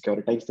companies, they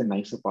securitize the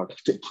nicer part of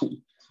the pool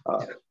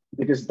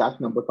because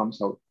that number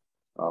comes out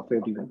for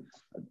everyone.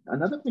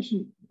 Another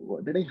question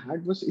that I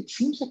had was, it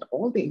seems that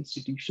all the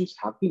institutions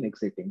have been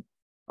exiting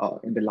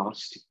in the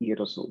last year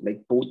or so,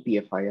 like both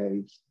the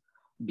FIIs,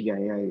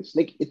 DIIs.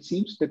 Like it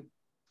seems that,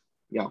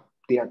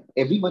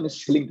 everyone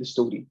is selling the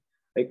story.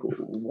 Like,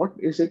 what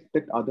is it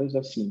that others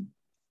are seeing?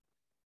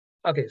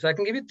 Okay, so I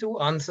can give you two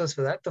answers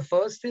for that. The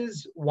first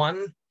is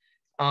one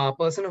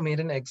person who made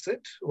an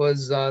exit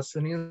was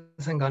Sunil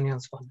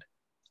Singhania's fund.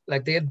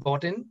 Like they had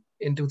bought in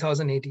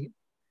 2018.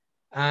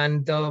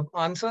 And the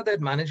answer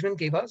that management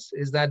gave us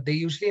is that they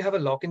usually have a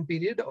lock-in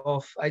period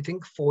of, I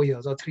think, 4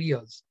 years or 3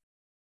 years.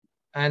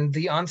 And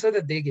the answer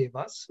that they gave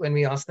us when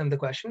we asked them the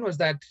question was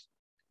that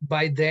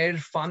by their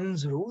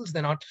fund's rules,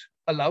 they're not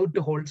allowed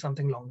to hold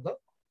something longer.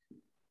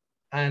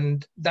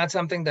 And that's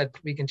something that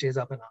we can chase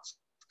up and ask.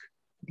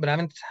 But I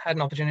haven't had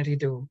an opportunity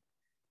to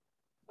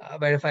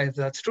verify if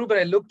that's true. But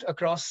I looked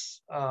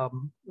across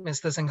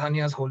Mr.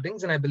 Singhania's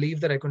holdings, and I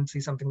believe that I couldn't see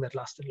something that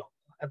lasted long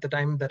at the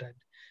time that I'd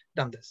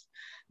done this.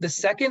 The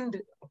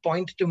second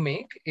point to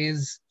make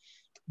is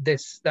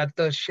this, that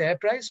the share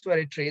price where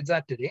it trades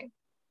at today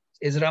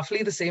is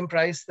roughly the same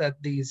price that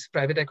these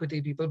private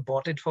equity people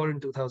bought it for in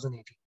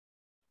 2018.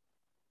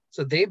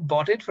 So they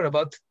bought it for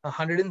about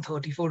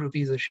 134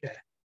 rupees a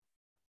share.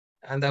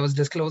 And that was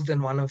disclosed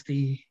in one of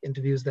the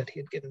interviews that he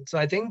had given. So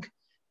I think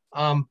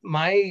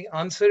my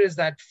answer is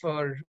that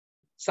for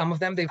some of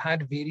them, they've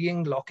had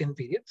varying lock-in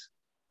periods.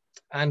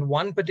 And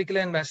one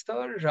particular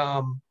investor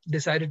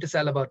decided to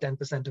sell about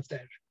 10% of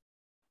their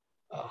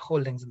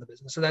holdings in the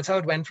business. So that's how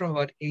it went from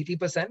about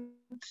 80%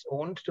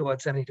 owned to about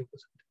 72%.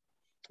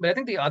 But I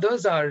think the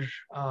others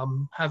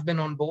have been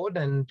on board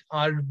and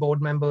are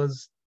board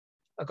members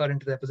according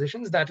to their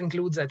positions. That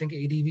includes, I think,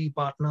 ADV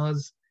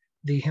Partners,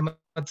 the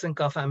Himmat Singh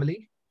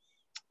family,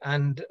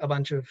 and a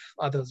bunch of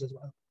others as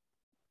well.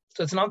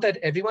 So it's not that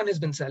everyone has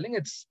been selling,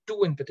 it's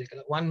two in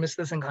particular. One,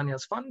 Mr.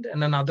 Singhania's fund,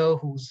 and another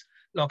whose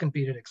lock-in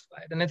period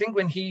expired. And I think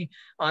when he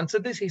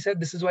answered this, he said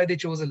this is why they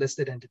chose a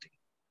listed entity,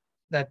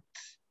 that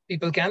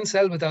people can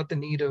sell without the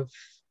need of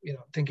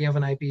thinking of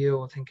an IPO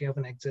or thinking of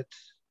an exit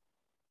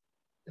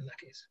in that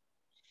case.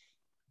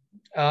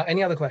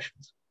 Any other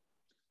questions?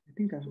 I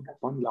think I have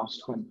one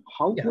last one.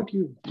 How would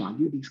you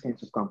value these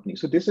kinds of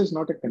companies? So this is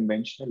not a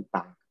conventional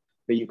bank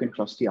where you can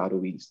trust the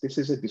ROEs. This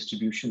is a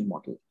distribution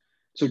model.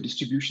 So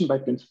distribution by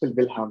principle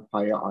will have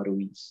higher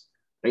ROEs,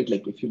 right?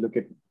 Like if you look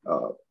at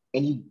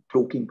any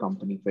broking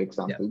company, for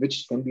example,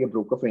 which can be a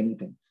broker for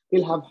anything,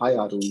 they'll have high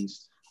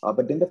ROEs.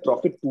 But then the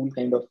profit pool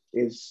kind of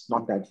is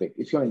not that big.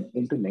 If you're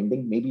into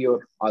lending, maybe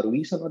your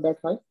ROEs are not that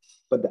high,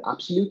 but the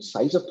absolute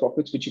size of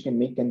profits which you can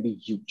make can be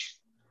huge.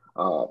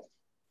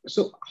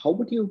 So how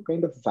would you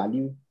kind of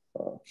value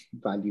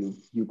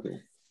Ugro?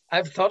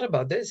 I've thought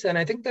about this, and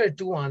I think there are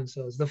two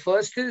answers. The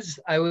first is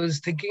I was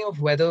thinking of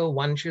whether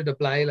one should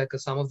apply like a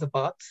sum of the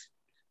parts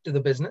to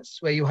the business,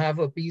 where you have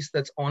a piece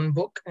that's on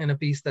book and a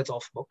piece that's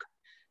off book.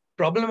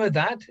 Problem with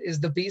that is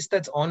the piece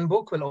that's on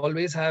book will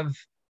always have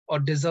or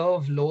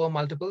deserve lower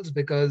multiples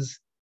because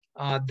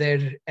their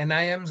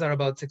NIMs are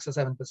about 6 or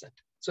 7%.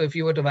 So if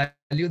you were to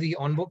value the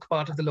on book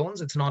part of the loans,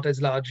 it's not as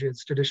large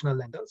as traditional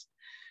lenders.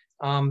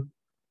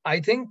 I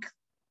think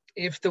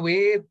if the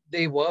way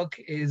they work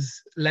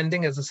is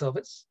lending as a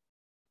service,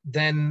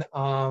 then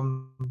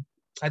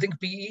I think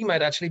PE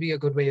might actually be a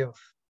good way of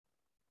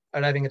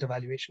arriving at a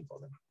valuation for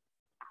them.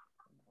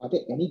 Are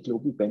there any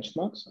global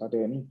benchmarks? Are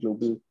there any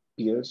global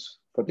peers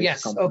for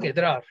this company? Okay,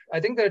 there are. I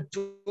think there are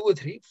 2 or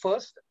 3.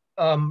 First,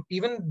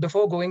 even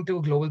before going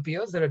to global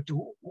peers, there are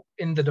 2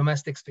 in the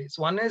domestic space.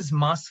 One is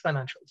Mass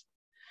Financials.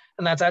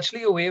 And that's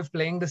actually a way of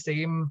playing the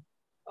same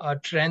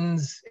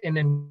trends in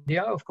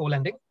India of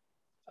co-lending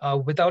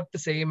without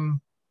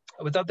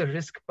the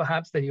risk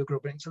perhaps that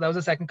Ugro brings. So that was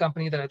the second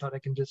company that I thought I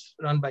can just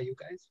run by you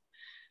guys.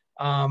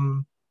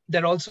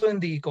 They're also in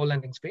the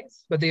co-lending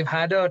space, but they've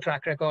had a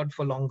track record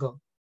for longer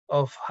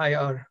of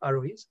higher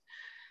ROEs.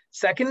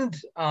 Second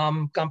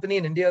company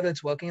in India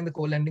that's working in the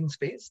co-lending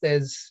space,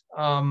 there's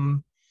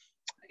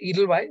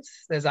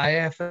Edelweiss, there's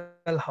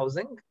IIFL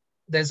Housing,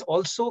 there's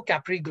also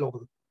Capri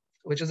Global,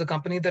 which is a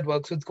company that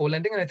works with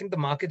co-lending. And I think the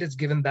market has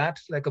given that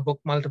like a book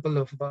multiple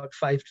of about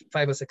 5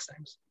 or 6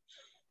 times.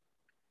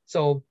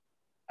 So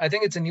I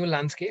think it's a new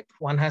landscape.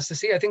 One has to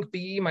see. I think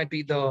PE might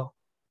be the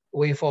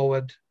way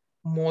forward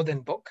more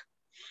than book.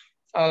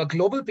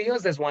 Global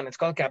peers, there's one. It's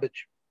called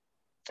Cabbage.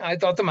 I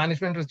thought the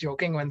management was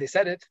joking when they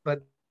said it,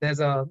 but there's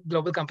a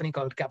global company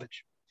called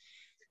Cabbage,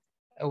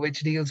 which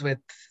deals with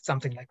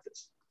something like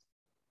this.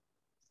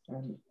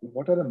 And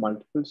what are the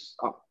multiples?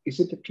 Is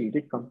it a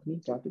traded company,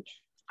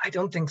 Cabbage? I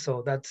don't think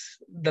so. That's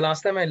the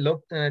last time I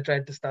looked and I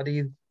tried to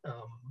study.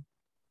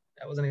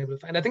 I wasn't able to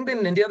find. I think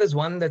in India there's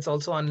one that's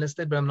also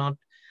unlisted, but I'm not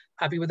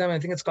happy with them. I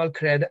think it's called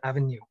Cred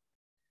Avenue,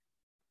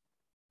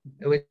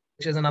 which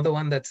is another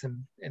one that's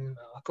in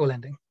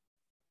co-lending.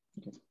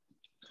 Okay.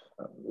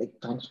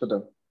 Thanks for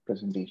the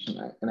presentation,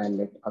 and I'll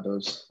let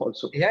others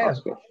also Yeah,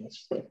 ask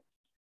questions.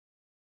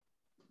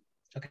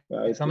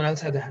 Okay. Someone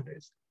else had their hand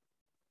raised.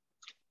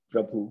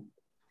 Prabhu.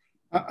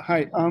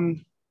 Hi.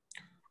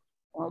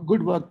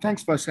 Good work.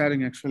 Thanks for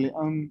sharing. Actually,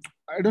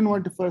 I don't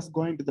want to first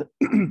go into the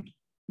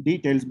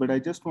details, but I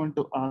just want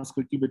to ask a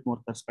little bit more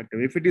perspective.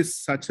 If it is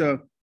such a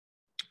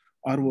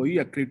ROE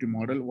accretive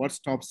model, what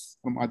stops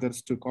from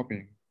others to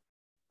copying?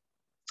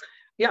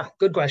 Yeah,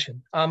 good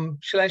question.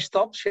 Shall I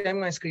stop sharing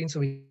my screen so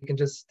we can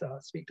just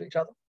speak to each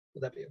other?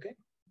 Would that be okay?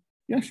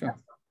 Yeah, sure.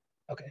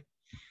 Okay.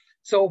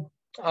 So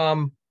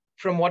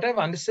from what I've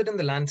understood in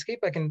the landscape,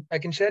 I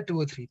can share 2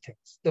 or 3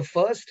 things. The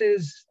first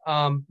is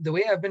the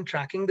way I've been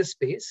tracking the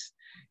space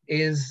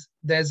is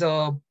there's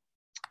a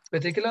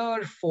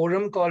particular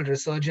forum called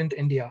Resurgent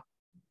India.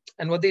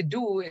 And what they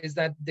do is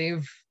that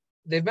they've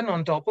been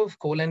on top of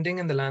co-lending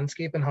in the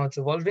landscape and how it's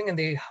evolving, and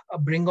they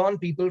bring on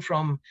people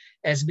from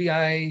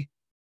SBI,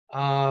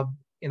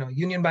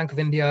 Union Bank of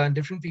India, and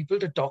different people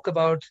to talk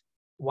about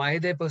why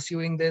they're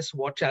pursuing this,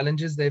 what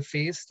challenges they've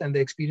faced, and the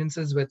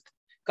experiences with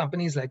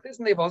companies like this.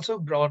 And they've also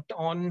brought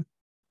on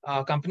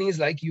companies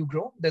like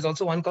Ugro. There's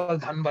also one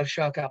called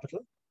Ugro Capital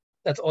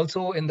that's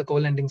also in the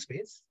co-lending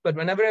space. But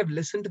whenever I've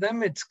listened to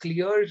them, it's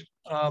clear,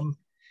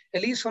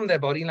 at least from their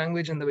body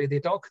language and the way they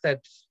talk,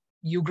 that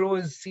Ugro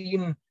is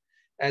seen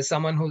as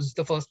someone who's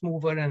the first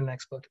mover and an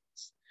expert in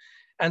this.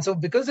 And so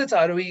because it's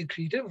ROE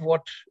accretive,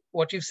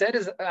 what you've said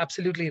is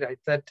absolutely right,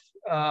 that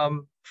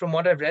from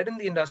what I've read in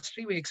the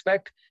industry, we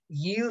expect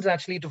yields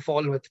actually to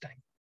fall with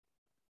time.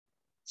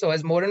 So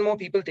as more and more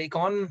people take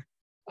on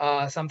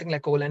something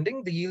like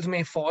co-lending, the yields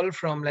may fall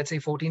from, let's say,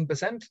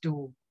 14%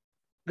 to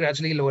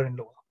gradually lower and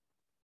lower.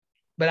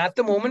 But at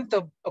the moment,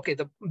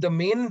 the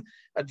main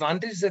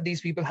advantage that these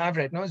people have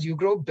right now is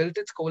Ugro built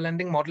its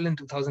co-lending model in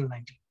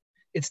 2019.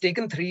 It's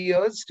taken 3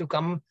 years to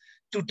come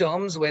to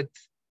terms with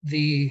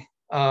the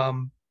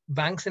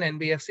banks and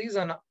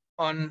NBFCs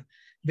on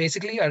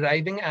basically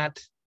arriving at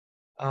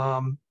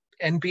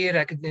NPA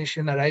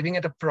recognition, arriving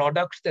at a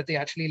product that they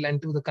actually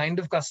lend to, the kind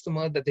of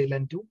customer that they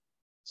lend to.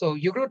 So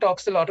Ugro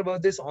talks a lot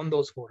about this on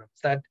those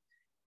forums, that,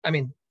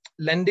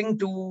 lending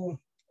to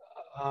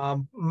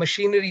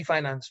machinery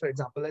finance, for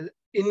example,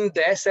 in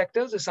their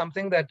sectors is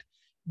something that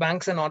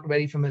banks are not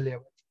very familiar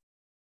with.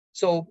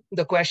 So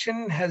the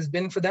question has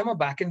been for them a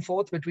back and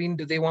forth between,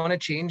 do they want to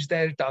change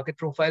their target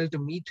profile to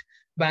meet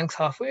banks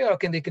halfway, or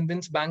can they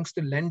convince banks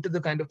to lend to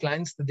the kind of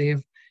clients that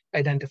they've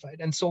identified?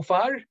 And so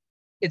far,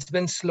 it's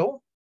been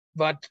slow,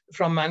 but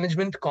from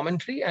management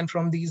commentary and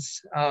from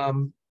these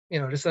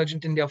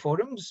Resurgent India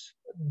forums,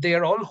 they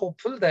are all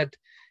hopeful that,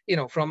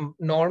 from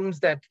norms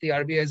that the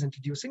RBI is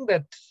introducing,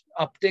 that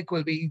uptick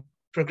will be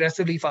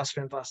progressively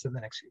faster and faster in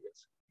the next few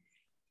years.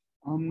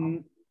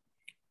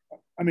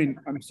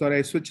 I'm sorry,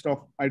 I switched off.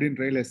 I didn't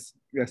realize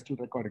we are still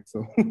recording,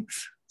 so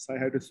I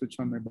had to switch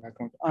on my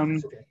background.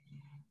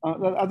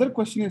 The other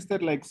question is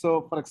that,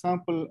 so for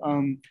example,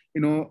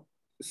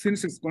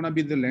 since it's going to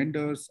be the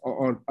lenders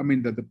or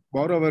the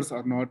borrowers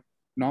are not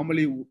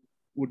normally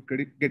would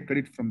get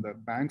credit from the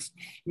banks.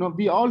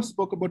 We all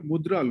spoke about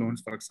Mudra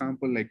loans, for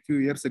example, like few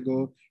years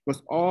ago, it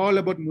was all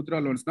about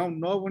Mudra loans. Now,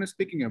 no one is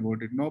speaking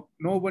about it. No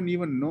one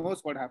even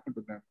knows what happened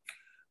to them.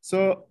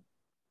 So,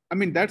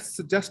 that's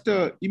just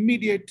an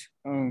immediate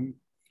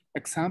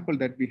example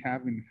that we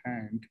have in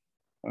hand,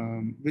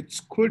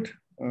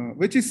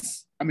 which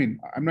is, I'm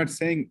not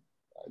saying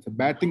it's a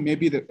bad thing.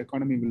 Maybe the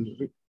economy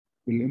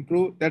will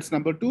improve. That's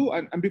number 2.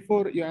 And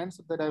before you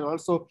answer that, I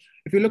also,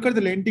 if you look at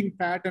the lending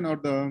pattern or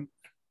the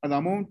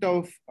amount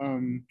of,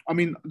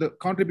 the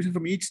contribution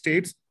from each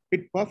state,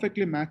 it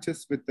perfectly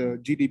matches with the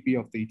GDP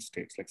of each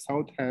state. Like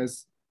South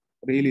has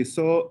really,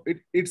 so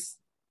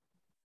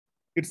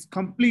it's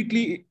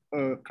completely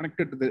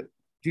connected to the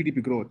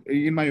GDP growth,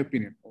 in my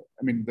opinion.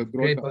 The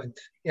growth. Great point.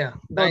 Yeah,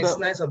 nice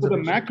observation. So the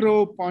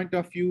macro point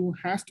of view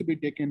has to be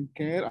taken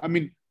care.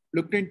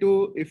 Looked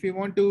into, if you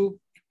want to,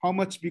 how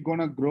much we're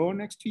gonna grow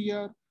next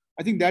year.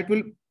 I think that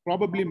will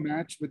probably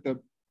match with the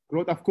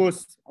growth. Of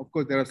course,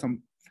 there are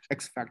some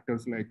X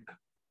factors like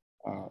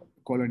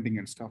co-lending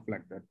and stuff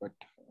like that. But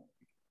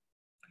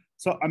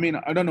so,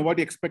 I don't know what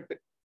you expect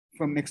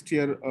from next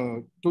year.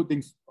 2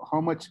 things: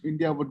 how much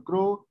India would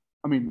grow.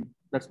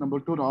 That's number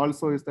 2.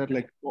 Also, is that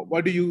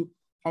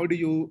how do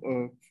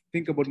you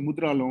think about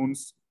Mudra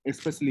loans,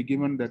 especially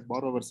given that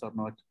borrowers are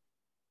not,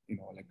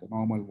 like the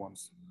normal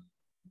ones?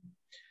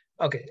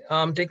 Okay,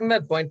 taking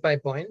that point by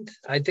point,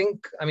 I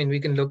think, we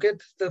can look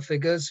at the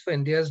figures for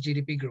India's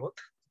GDP growth.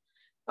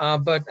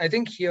 But I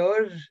think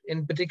here,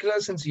 in particular,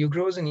 since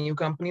Ugro is a new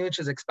company which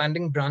is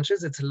expanding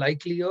branches, it's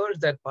likelier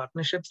that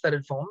partnerships that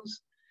it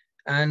forms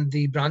and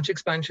the branch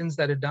expansions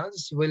that it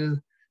does will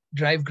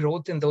drive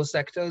growth in those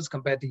sectors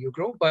compared to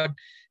Ugro. But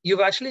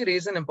you've actually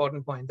raised an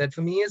important point that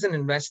for me as an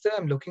investor,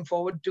 I'm looking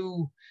forward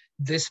to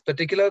this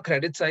particular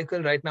credit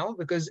cycle right now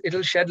because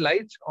it'll shed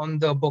light on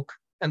the book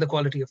and the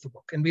quality of the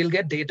book. And we'll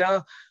get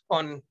data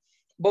on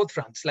both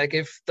fronts. Like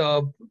if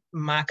the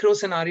macro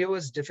scenario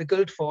is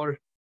difficult for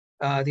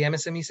the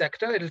MSME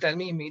sector, it'll tell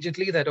me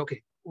immediately that,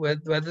 okay,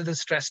 whether the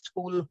stressed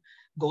pool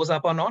goes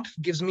up or not,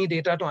 gives me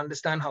data to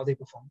understand how they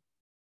perform.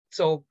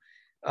 So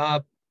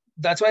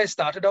that's why I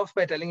started off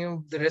by telling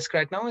you the risk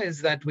right now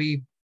is that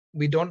we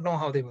don't know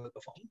how they will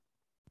perform.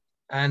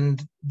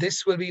 And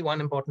this will be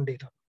one important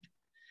data.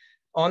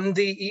 On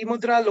the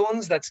e-mudra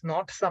loans, that's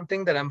not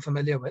something that I'm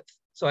familiar with.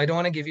 So I don't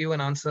want to give you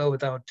an answer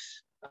without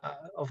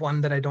of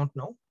one that I don't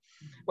know.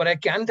 What I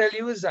can tell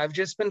you is I've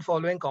just been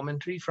following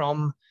commentary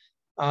from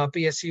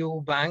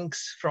PSU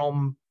banks,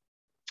 from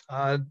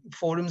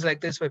forums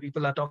like this where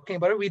people are talking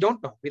about it. We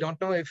don't know. We don't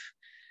know if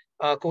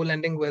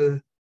co-lending will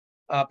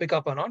pick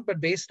up or not. But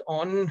based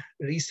on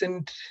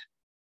recent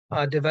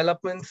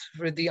developments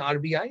with the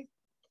RBI,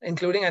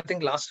 including, I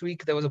think last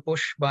week, there was a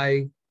push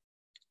by,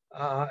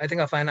 I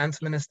think, a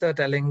finance minister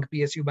telling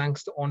PSU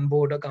banks to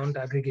onboard account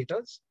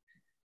aggregators.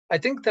 I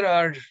think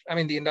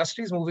the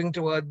industry is moving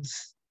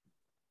towards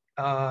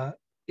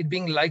it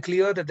being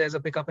likelier that there's a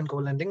pickup in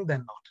co-lending than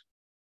not.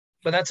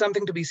 But that's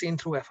something to be seen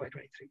through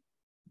FY23.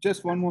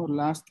 Just one more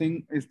last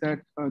thing is that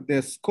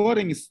their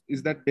scoring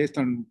is that based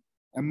on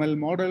ML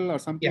model or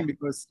something? Yeah.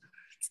 Because,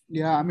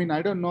 yeah, I mean,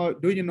 I don't know.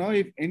 Do you know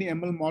if any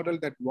ML model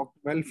that worked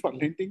well for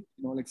lending?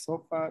 You know, like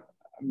so far,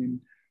 I mean,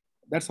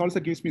 that's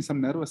also gives me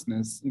some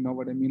nervousness. You know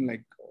what I mean?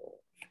 Like,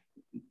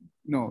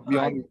 we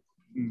all.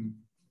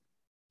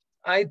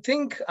 I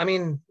think, I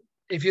mean,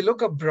 if you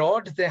look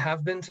abroad, there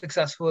have been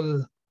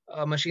successful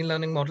machine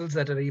learning models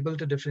that are able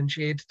to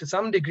differentiate to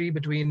some degree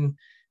between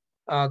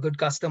good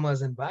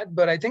customers and bad.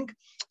 But I think,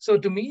 so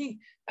to me,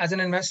 as an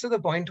investor, the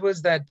point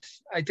was that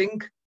I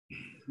think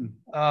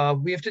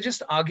we have to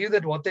just argue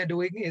that what they're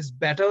doing is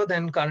better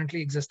than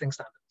currently existing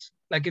standards.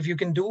 Like if you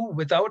can do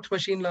without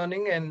machine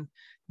learning and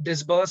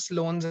disburse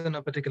loans in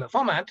a particular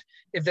format,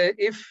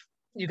 if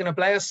you can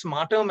apply a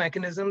smarter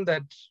mechanism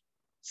that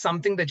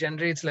something that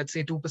generates, let's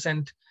say,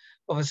 2%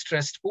 of a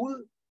stressed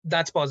pool,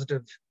 that's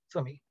positive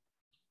for me.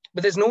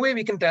 But there's no way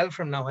we can tell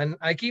from now. And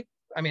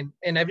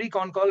in every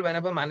con call,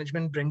 whenever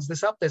management brings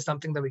this up, there's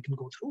something that we can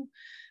go through.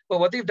 But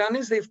what they've done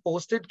is they've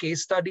posted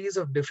case studies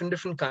of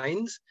different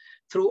kinds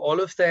through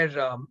all of their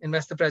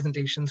investor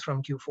presentations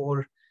from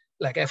Q4,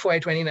 like FY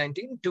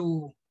 2019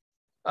 to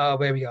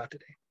where we are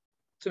today.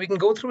 So we can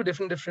go through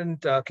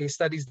different case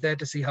studies there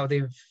to see how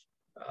they've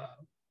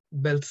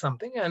built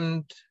something.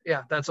 And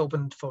yeah, that's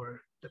open for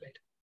debate.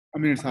 I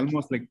mean, it's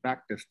almost like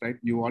practice, right?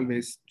 You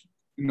always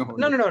know.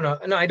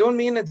 No, I don't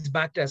mean it's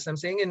backtest. I'm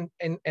saying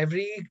in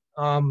every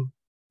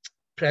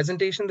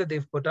presentation that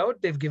they've put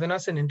out, they've given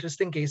us an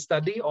interesting case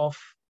study of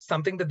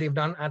something that they've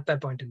done at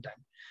that point in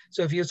time.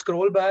 So if you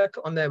scroll back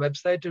on their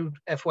website to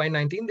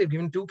FY19, they've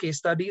given 2 case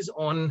studies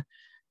on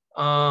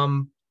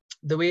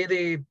the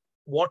way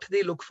what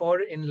they look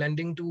for in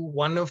lending to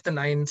one of the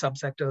 9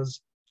 subsectors,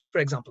 for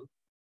example.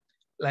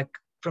 Like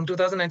from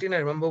 2019, I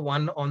remember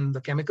one on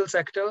the chemical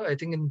sector. I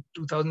think in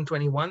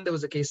 2021, there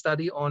was a case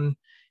study on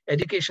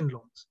education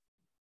loans.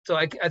 So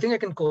I think I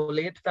can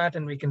collate that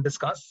and we can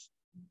discuss.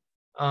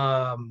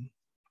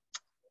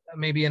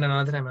 Maybe in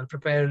another time, I'll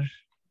prepare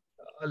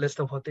a list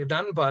of what they've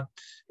done. But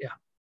yeah,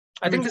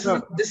 I think this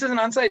is an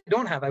answer I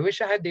don't have. I wish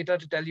I had data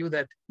to tell you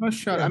that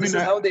sure. This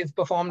is how they've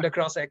performed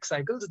across X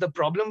cycles. The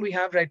problem we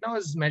have right now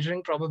is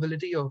measuring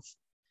probability of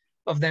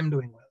them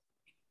doing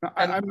well.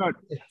 I'm not.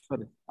 Yeah.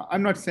 Sorry,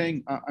 I'm not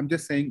saying. I'm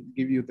just saying,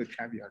 give you the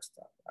caveats.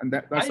 And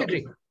that's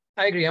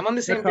I agree. I'm on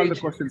the same page. That's all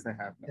the questions I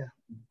have now. Yeah.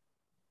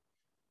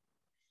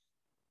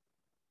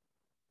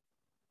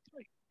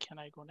 Can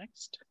I go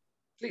next?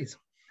 Please.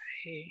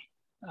 Hey,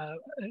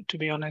 to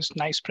be honest,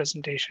 nice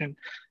presentation.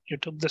 You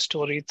took the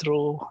story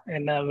through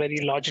in a very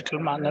logical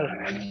manner.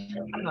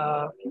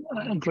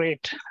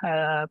 Great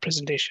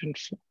presentation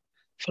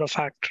for a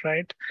fact,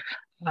 right?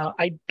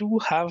 I do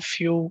have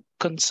few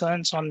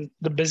concerns on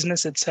the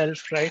business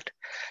itself, right?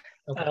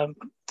 Okay.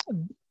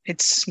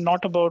 It's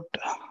not about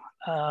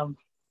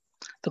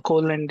the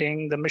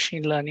co-lending, the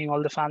machine learning,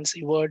 all the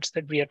fancy words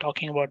that we are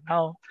talking about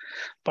now,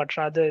 but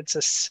rather it's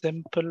a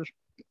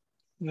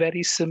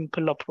very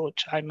simple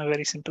approach. I'm a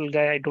very simple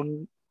guy. I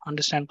don't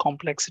understand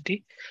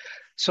complexity.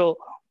 So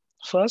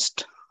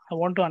first, I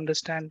want to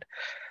understand,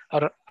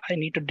 or I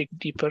need to dig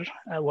deeper.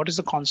 What is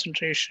the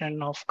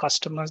concentration of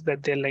customers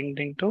that they're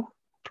lending to?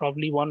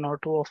 Probably 1 or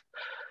 2 of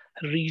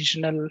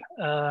regional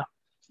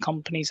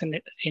companies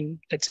in,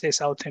 let's say,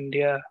 South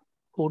India.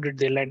 Who did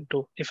they lend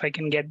to? If I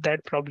can get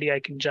that, probably I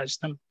can judge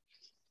them.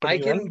 I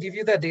can give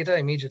you that data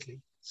immediately.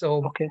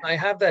 So okay. I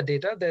have that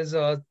data. There's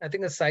I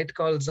think a site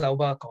called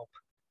Zauba Corp,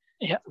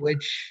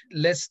 which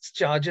lists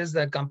charges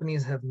that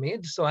companies have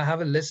made. So I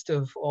have a list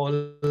of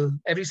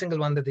every single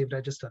one that they've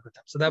registered with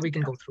them. So that we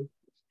can go through.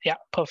 Yeah,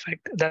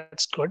 perfect.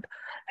 That's good.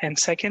 And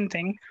second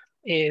thing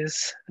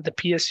is the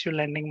PSU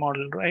lending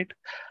model, right?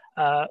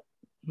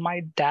 My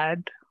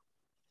dad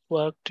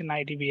worked in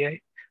IDBI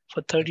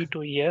for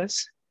 32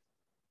 years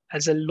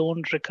as a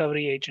loan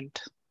recovery agent.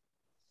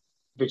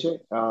 Vijay,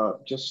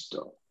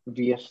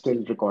 we are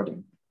still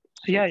recording.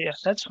 So Yeah,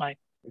 that's fine.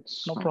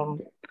 It's No fine.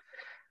 problem.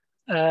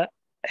 Okay.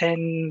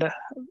 And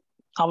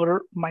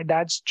my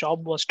dad's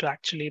job was to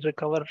actually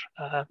recover,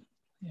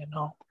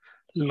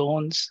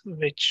 loans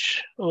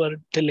which were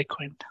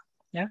delinquent.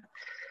 Yeah,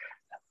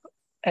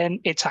 and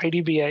it's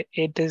IDBI.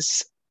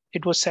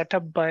 It was set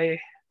up by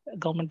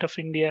Government of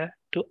India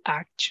to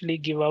actually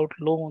give out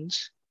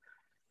loans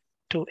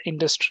to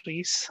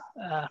industries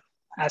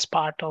as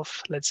part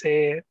of, let's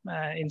say,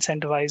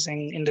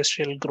 incentivizing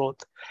industrial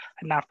growth.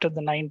 And after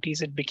the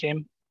 90s, it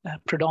became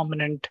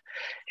predominant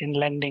in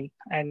lending.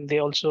 And they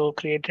also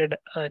created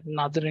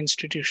another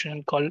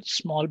institution called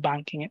Small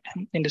Banking,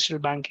 Industrial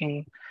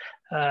Banking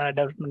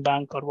Development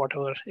Bank, or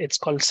whatever. It's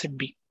called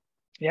SIDBI.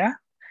 Yeah.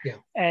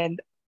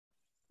 And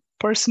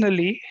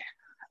personally,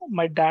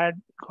 my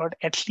dad got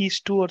at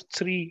least 2 or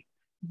 3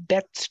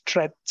 death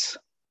threats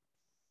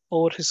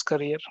over his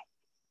career.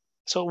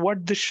 So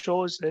what this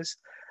shows is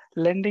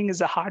lending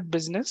is a hard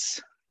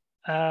business.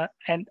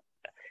 And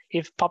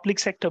if public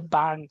sector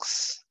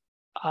banks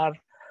are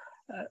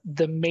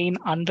the main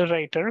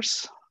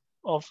underwriters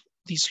of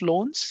these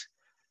loans,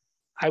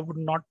 I would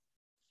not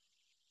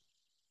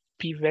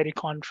be very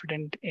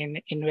confident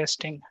in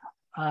investing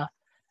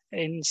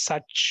in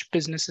such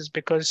businesses,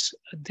 because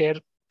their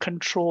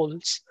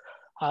controls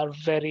are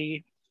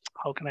very,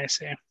 how can I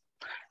say,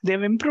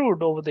 they've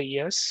improved over the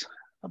years,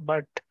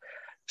 but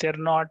they're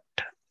not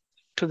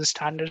to the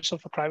standards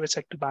of a private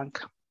sector bank,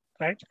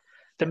 right?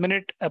 The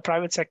minute a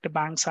private sector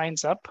bank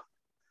signs up,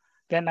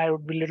 then I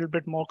would be a little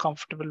bit more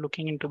comfortable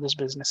looking into this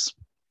business.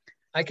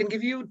 I can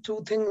give you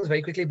 2 things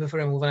very quickly before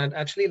I move on. I'd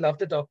actually love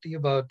to talk to you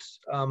about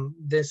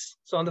this.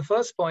 So on the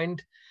first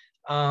point,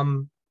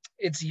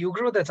 it's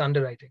Ugro that's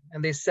underwriting,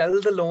 and they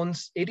sell the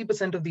loans,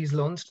 80% of these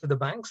loans to the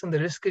banks, and the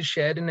risk is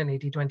shared in an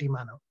 80-20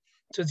 manner.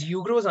 So it's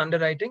Ugro's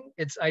underwriting,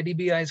 it's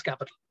IDBI's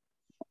capital,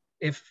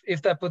 if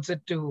that puts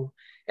it to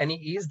any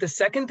ease. The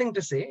second thing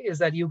to say is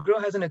that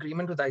Ugro has an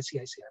agreement with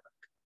ICICI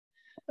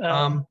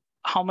Bank.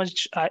 How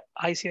much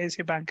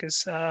ICICI Bank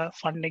is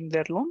funding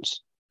their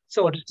loans?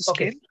 So, what is the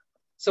scale? Okay.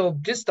 So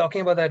just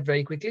talking about that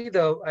very quickly,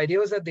 the idea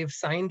was that they've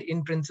signed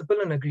in principle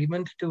an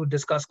agreement to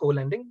discuss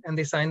co-lending, and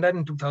they signed that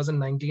in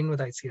 2019 with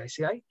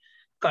ICICI.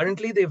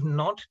 Currently, they've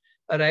not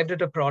arrived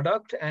at a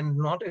product and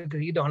not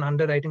agreed on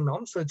underwriting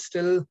norms, so it's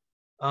still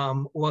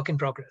work in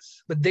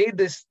progress. But they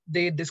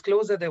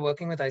disclose that they're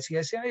working with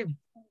ICICI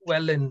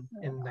well in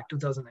like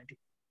 2019.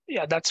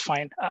 Yeah, that's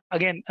fine.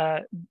 Again,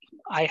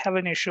 I have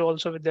an issue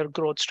also with their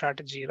growth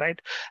strategy, right?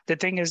 The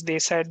thing is, they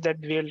said that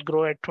we'll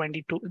grow at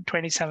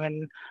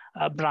 27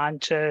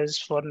 branches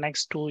for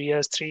next 2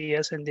 years, 3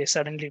 years, and they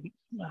suddenly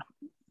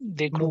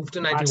they grew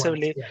to 91.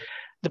 massively. Yeah.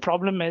 The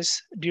problem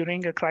is,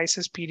 during a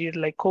crisis period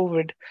like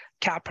COVID,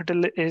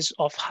 capital is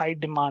of high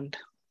demand,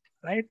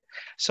 right?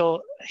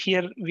 So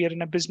here we are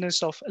in a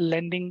business of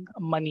lending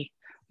money.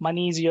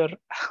 Money is your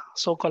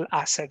so-called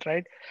asset,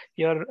 right?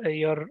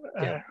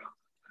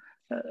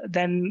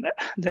 Then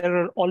there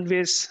are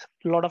always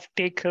a lot of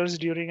takers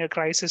during a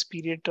crisis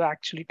period to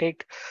actually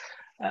take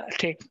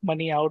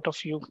money out of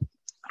you,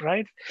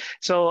 right?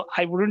 So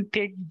I wouldn't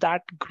take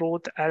that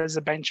growth as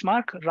a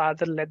benchmark,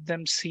 rather let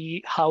them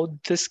see how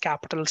this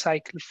capital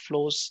cycle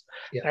flows,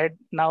 right?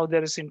 Now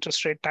there is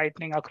interest rate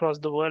tightening across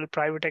the world.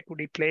 Private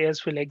equity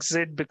players will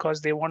exit because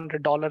they want a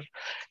dollar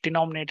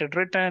denominated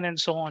return and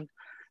so on.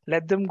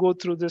 Let them go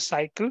through this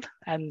cycle,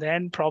 and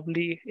then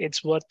probably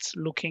it's worth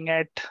looking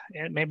at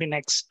maybe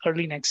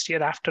early next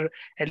year, after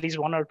at least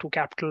 1 or 2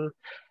 capital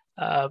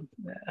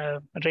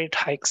rate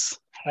hikes,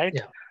 right?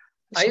 Yeah,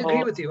 I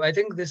agree with you. I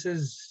think this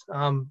is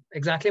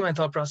exactly my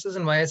thought process,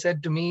 and why I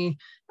said, to me,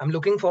 I'm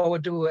looking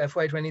forward to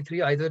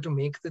FY23 either to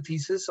make the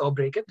thesis or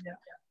break it.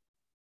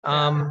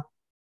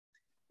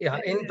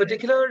 In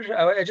particular,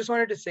 I just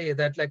wanted to say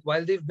that, like,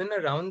 while they've been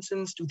around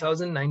since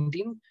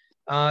 2019,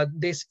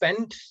 they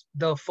spent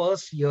the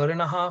first year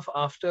and a half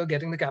after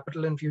getting the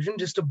capital infusion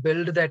just to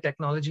build their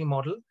technology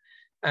model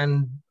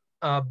and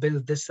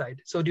build this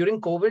side. So during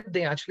COVID,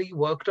 they actually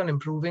worked on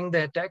improving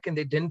their tech, and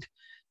they didn't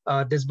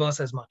disburse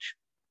as much.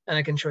 And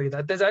I can show you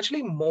that. There's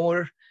actually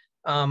more,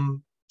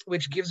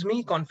 which gives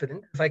me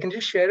confidence. If I can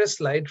just share a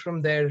slide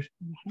from their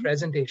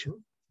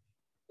presentation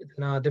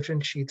in a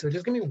different sheet. So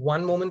just give me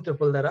one moment to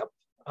pull that up.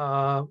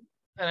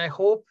 And I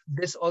hope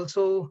this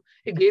also,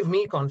 it gave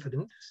me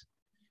confidence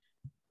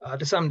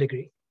to some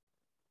degree.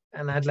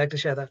 And I'd like to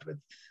share that with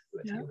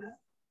you. Okay.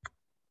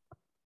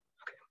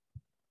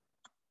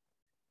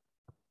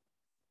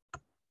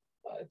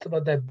 It's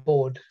about their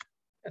board.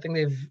 I think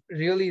they've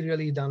really,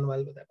 really done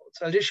well with that board.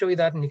 So I'll just show you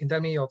that, and you can tell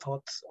me your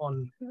thoughts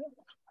on.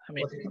 I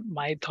mean,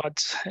 my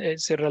thoughts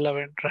is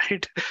irrelevant,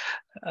 right?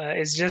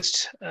 It's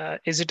just,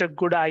 is it a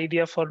good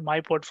idea for my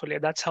portfolio?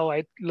 That's how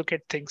I look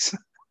at things.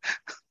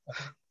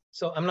 Okay.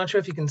 So I'm not sure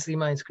if you can see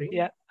my screen.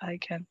 Yeah, I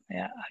can.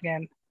 Yeah,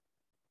 again.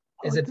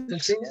 Is it still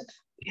seeing it?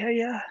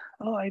 Yeah.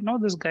 Oh, I know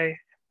this guy.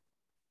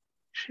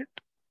 Shit.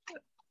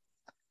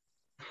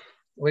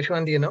 Which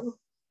one do you know?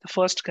 the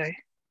first guy.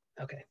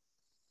 Okay.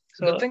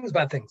 So, good things,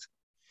 bad things.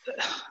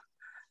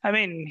 I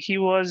mean, he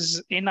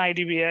was in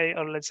IDBI,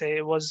 or let's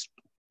say was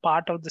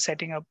part of the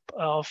setting up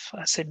of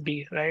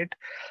SIDB, right?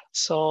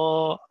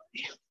 So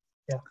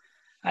yeah,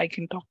 I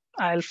can talk.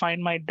 I'll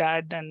find my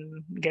dad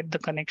and get the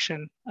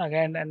connection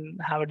again and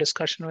have a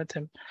discussion with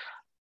him.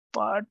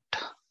 But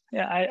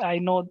yeah, I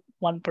know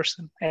one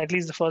person, at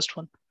least the first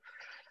one.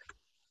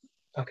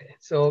 Okay,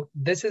 so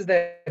this is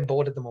their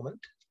board at the moment,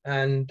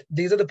 and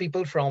these are the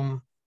people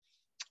from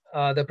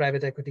the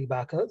private equity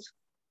backers.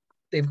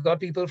 They've got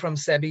people from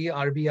SEBI,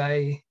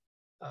 RBI,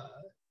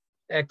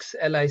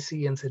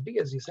 XLIC, and SIDB,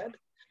 as you said.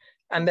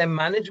 And their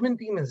management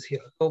team is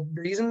here. So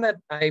the reason that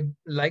I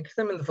liked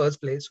them in the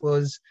first place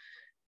was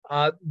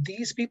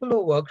these people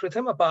who worked with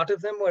him, a part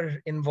of them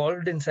were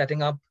involved in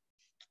setting up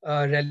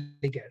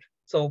Religare.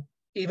 So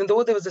even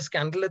though there was a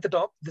scandal at the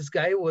top, this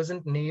guy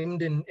wasn't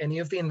named in any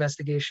of the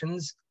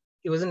investigations.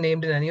 He wasn't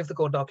named in any of the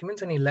court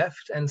documents, and he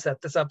left and set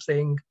this up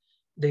saying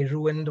they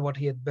ruined what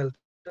he had built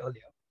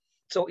earlier.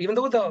 So even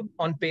though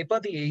on paper,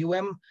 the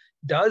AUM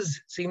does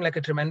seem like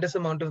a tremendous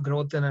amount of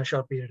growth in a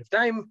short period of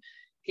time,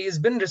 he's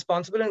been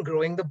responsible in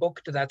growing the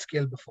book to that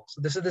scale before. So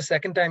this is the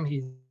second time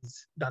he's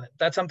done it.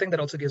 That's something that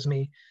also gives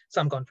me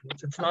some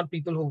confidence. It's not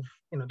people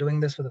who've doing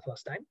this for the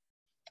first time.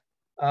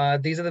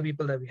 These are the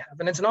people that we have.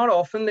 And it's not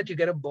often that you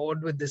get a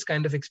board with this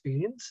kind of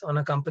experience on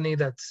a company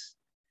that's,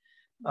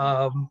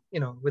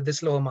 with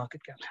this lower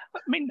market cap. I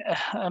mean,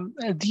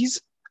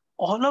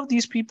 all of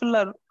these people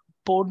are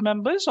board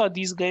members, or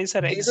these guys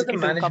are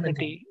executive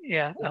committee?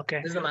 Yeah,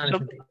 okay. This is the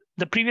management team.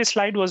 The previous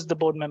slide was the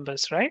board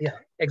members, right? Yeah,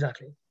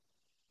 exactly.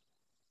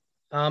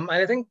 And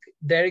I think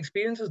their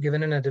experience was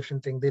given in a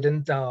different thing. They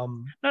didn't.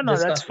 No,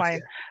 that's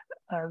fine.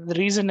 The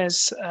reason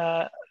is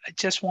I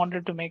just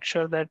wanted to make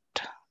sure that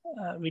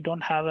we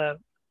don't have a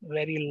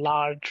very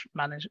large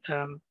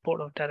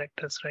board of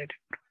directors, right?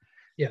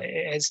 Yeah,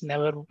 it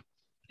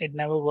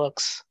never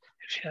works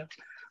if you have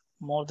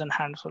more than a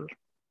handful.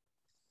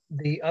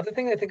 The other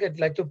thing I think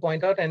I'd like to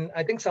point out, and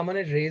I think someone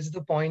had raised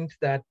the point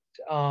that,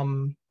 let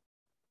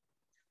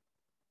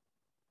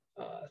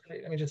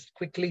me just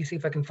quickly see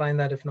if I can find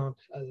that. If not,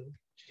 I'll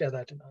share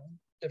that in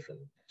a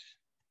different.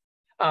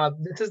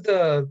 This is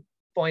the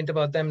point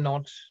about them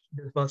not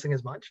disbursing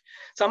as much.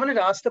 Someone had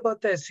asked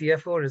about their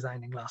CFO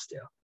resigning last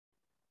year.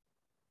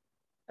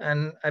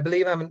 And I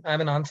believe I have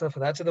an answer for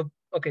that. So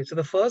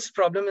the first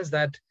problem is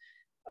that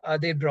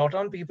they brought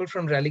on people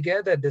from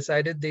Religare that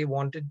decided they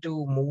wanted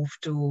to move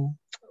to.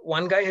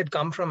 One guy had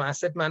come from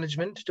asset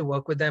management to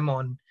work with them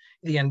on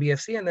the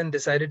NBFC and then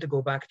decided to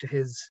go back to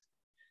his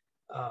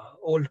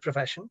old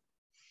profession.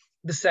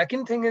 The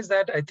second thing is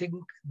that I think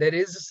there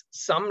is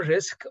some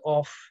risk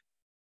of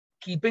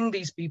keeping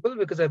these people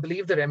because I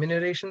believe the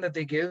remuneration that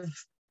they give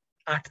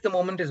at the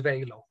moment is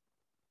very low.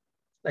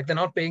 Like they're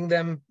not paying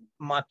them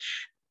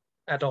much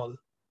at all.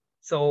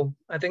 So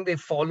I think they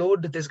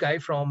followed this guy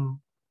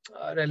from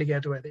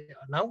Religare to where they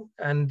are now.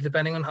 And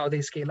depending on how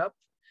they scale up,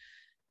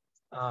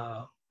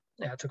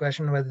 it's a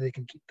question of whether they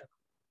can keep them.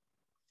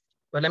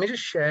 But let me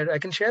just share. I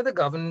can share the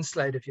governance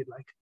slide if you'd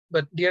like.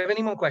 But do you have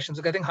any more questions?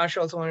 Because I think Harsh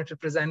also wanted to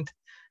present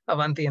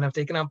Avanti, and I've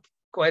taken up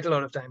quite a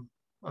lot of time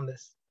on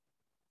this.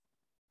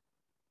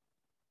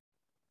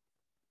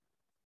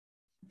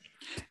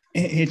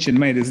 Hey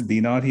Chinmay, this is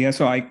Dinar here.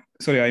 So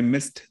I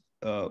missed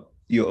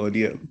your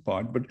earlier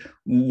part, but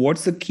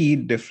what's the key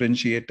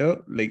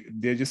differentiator? Like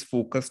they're just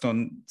focused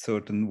on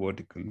certain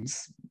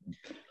verticals.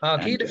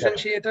 Key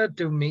differentiator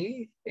to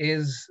me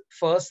is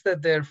first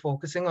that they're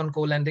focusing on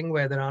co-lending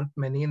where there aren't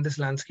many in this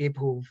landscape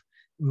who've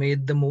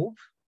made the move.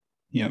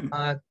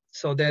 Yeah.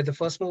 So they're the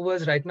first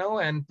movers right now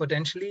and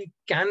potentially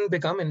can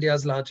become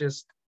India's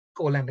largest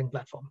co-lending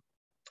platform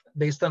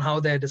based on how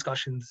their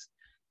discussions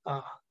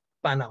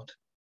pan out.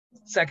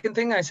 Second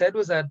thing I said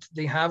was that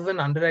they have an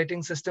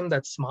underwriting system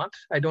that's smart.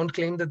 I don't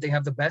claim that they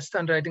have the best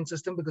underwriting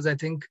system because I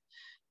think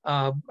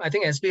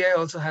SBI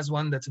also has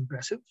one that's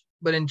impressive.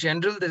 But in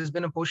general, there's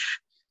been a push,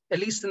 at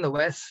least in the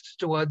West,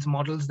 towards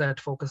models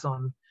that focus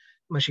on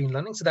machine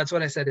learning. So that's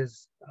what I said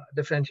is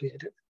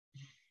differentiated.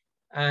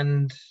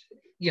 And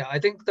yeah, I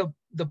think the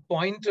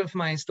point of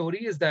my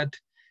story is that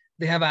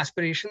they have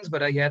aspirations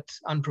but are yet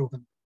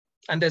unproven.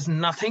 And there's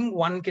nothing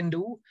one can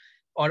do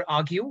or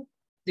argue.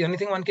 The only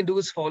thing one can do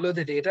is follow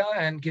the data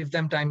and give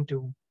them time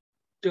to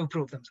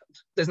prove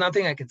themselves. There's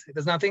nothing I can say.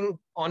 There's nothing,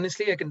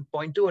 honestly, I can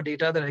point to or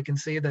data that I can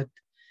say that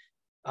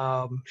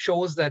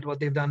shows that what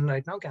they've done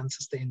right now can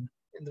sustain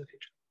in the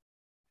future.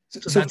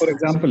 So for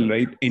example,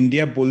 right,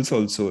 India Bulls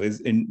also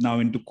is now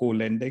into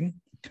co-lending.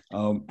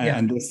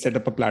 And they set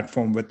up a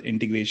platform with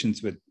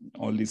integrations with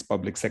all these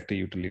public sector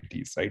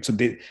utilities, right? So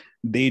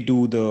they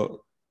do the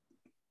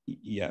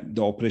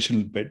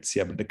operational bits,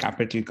 but the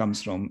capital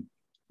comes from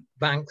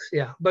banks,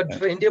 But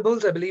for India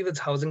Bulls, I believe it's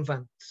housing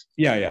funds.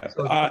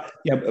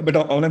 But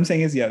all I'm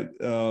saying is,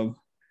 and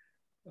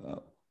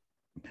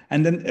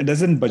then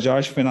doesn't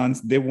Bajaj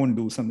Finance, they won't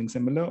do something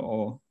similar?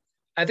 Or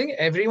I think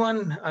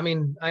everyone, I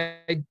mean, I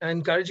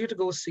encourage you to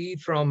go see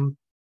from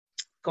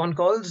con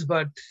calls,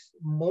 but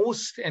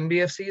most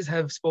NBFCs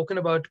have spoken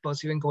about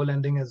pursuing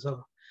co-lending as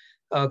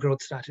a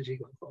growth strategy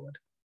going forward.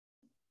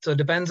 So it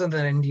depends on the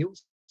end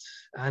use.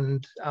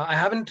 And I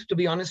haven't, to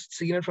be honest,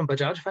 seen it from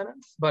Bajaj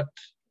Finance, but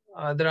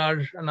there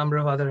are a number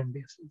of other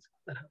NBFCs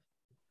that have.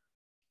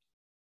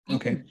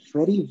 Okay.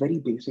 Very, very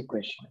basic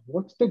question.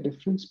 What's the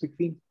difference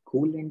between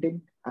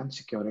co-lending and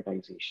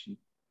securitization?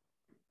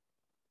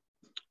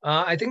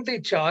 I think they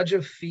charge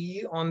a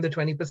fee on the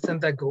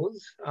 20% that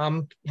goes.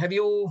 Have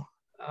you,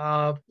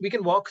 we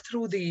can walk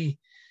through the,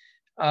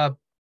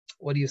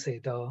 what do you say,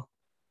 the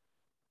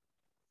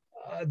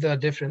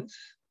difference.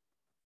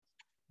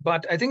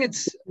 But I think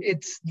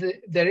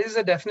there is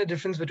a definite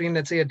difference between,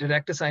 let's say, a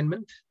direct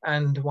assignment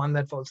and one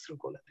that falls through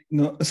co-lending.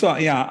 No, so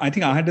yeah, I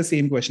think I had the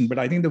same question, but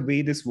I think the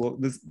way this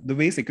works, the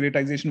way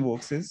securitization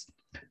works is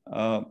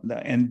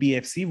the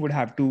NBFC would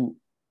have to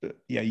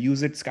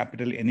use its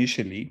capital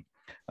initially,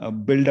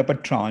 build up a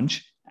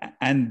tranche,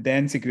 and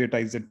then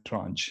securitize the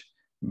tranche.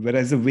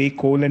 Whereas the way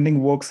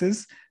co-lending works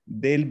is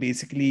they'll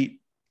basically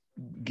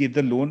give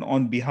the loan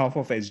on behalf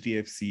of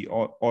HDFC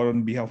or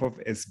on behalf of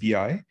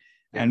SBI.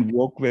 And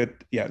work with,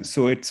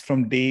 so it's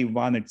from day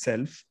one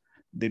itself,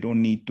 they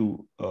don't need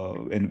to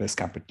invest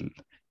capital,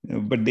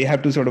 but they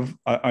have to sort of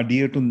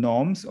adhere to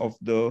norms of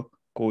the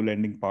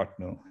co-lending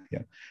partner.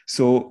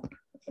 So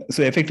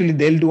effectively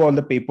they'll do all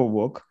the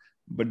paperwork,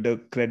 but the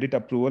credit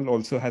approval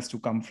also has to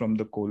come from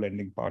the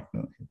co-lending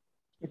partner.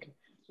 Okay,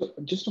 so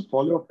just to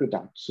follow up to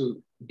that,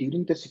 so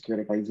during the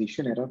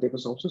securitization era, there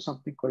was also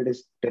something called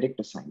as direct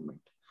assignment,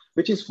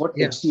 which is what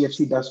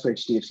HDFC does for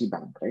HDFC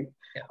Bank, right?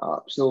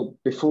 So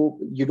before,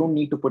 you don't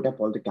need to put up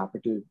all the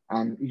capital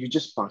and you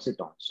just pass it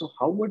on. So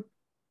how would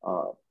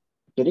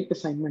direct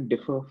assignment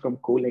differ from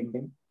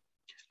co-lending?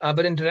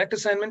 But in direct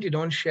assignment, you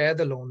don't share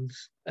the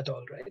loans at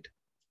all, right?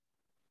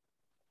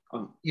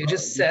 You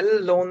just sell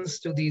loans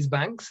to these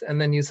banks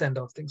and then you send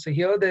off things. So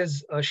here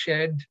there's a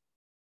shared,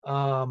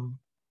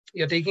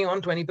 you're taking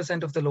on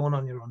 20% of the loan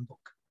on your own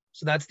book.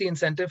 So that's the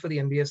incentive for the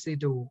NBFC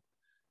to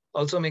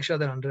also make sure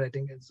that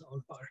underwriting is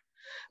on par.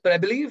 But I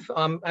believe,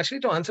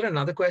 actually to answer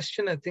another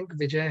question I think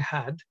Vijay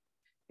had,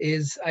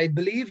 is I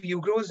believe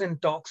Ugro is in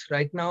talks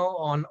right now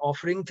on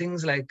offering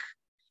things like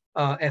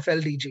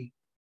FLDG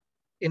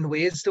in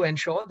ways to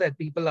ensure that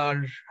people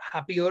are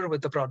happier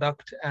with the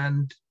product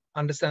and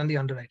understand the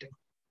underwriting,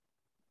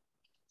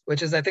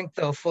 which is, I think,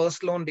 the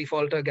first loan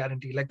defaulter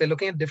guarantee. Like they're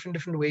looking at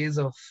different ways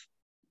of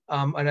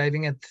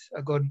arriving at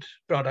a good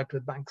product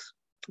with banks.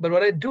 But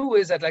what I do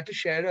is I'd like to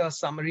share a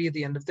summary at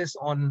the end of this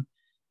on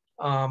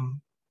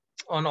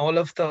all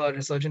of the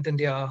Resurgent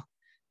India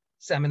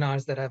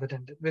seminars that I've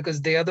attended,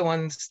 because they are the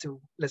ones to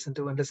listen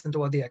to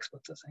what the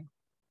experts are saying.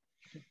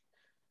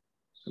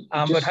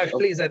 But Harsh,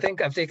 please, I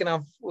think I've taken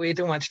up way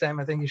too much time.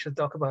 I think you should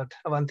talk about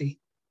Avanti.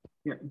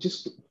 Yeah,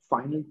 just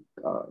final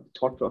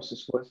thought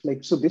process was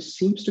like, so this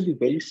seems to be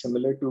very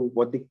similar to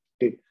what they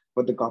did,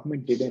 what the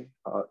government did in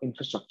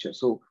infrastructure.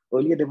 So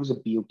earlier there was a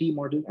BOT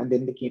model, and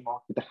then they came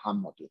out with a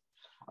HAM model,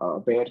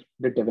 where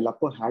the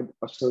developer had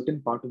a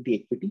certain part of the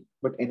equity,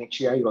 but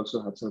NHAI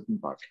also had certain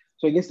part.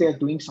 So I guess they are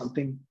doing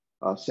something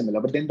similar,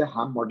 but then the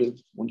HAM model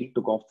only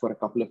took off for a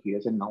couple of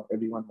years, and now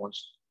everyone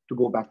wants to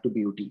go back to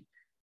BOT.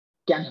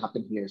 Can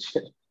happen here as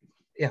well.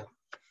 Yeah.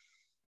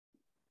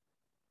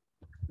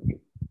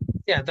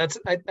 Yeah, that's,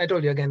 I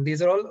told you again,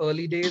 these are all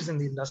early days in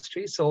the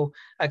industry. So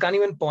I can't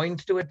even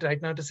point to it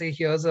right now to say,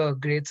 here's a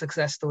great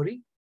success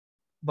story.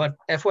 But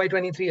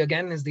FY23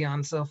 again is the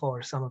answer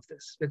for some of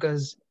this,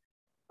 because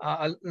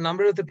a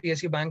number of the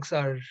PSU banks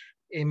are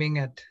aiming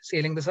at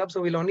scaling this up.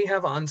 So we'll only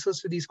have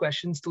answers to these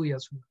questions 2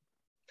 years from now.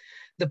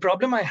 The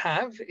problem I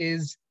have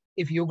is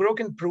if Ugro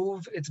can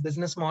prove its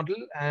business model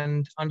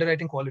and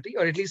underwriting quality,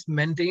 or at least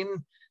maintain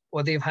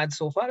what they've had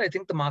so far, I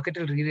think the market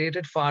will re-rate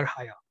it far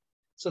higher.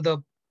 So the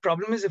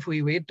problem is if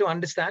we wait to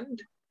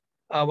understand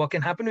what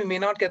can happen, we may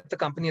not get the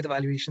company at the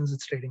valuations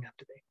it's trading at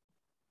today.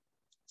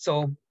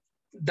 So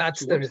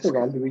that's the risk. What's the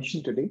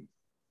valuation today?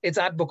 It's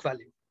at book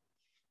value.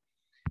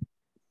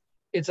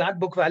 It's at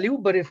book value,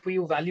 but if we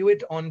value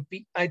it on,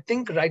 I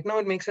think right now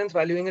it makes sense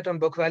valuing it on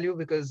book value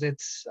because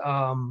it's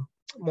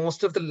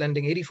most of the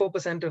lending,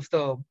 84% of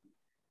the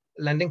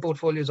lending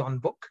portfolio is on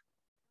book.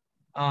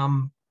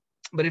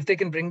 But if they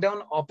can bring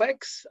down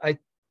OPEX,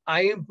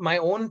 my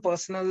own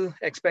personal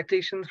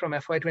expectations from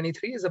FY23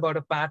 is about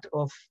a PAT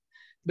of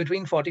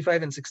between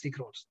 45 and 60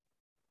 crores,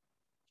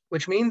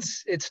 which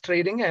means it's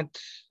trading at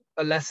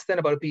a less than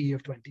about a PE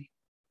of 20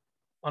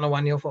 on a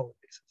 1 year forward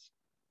basis.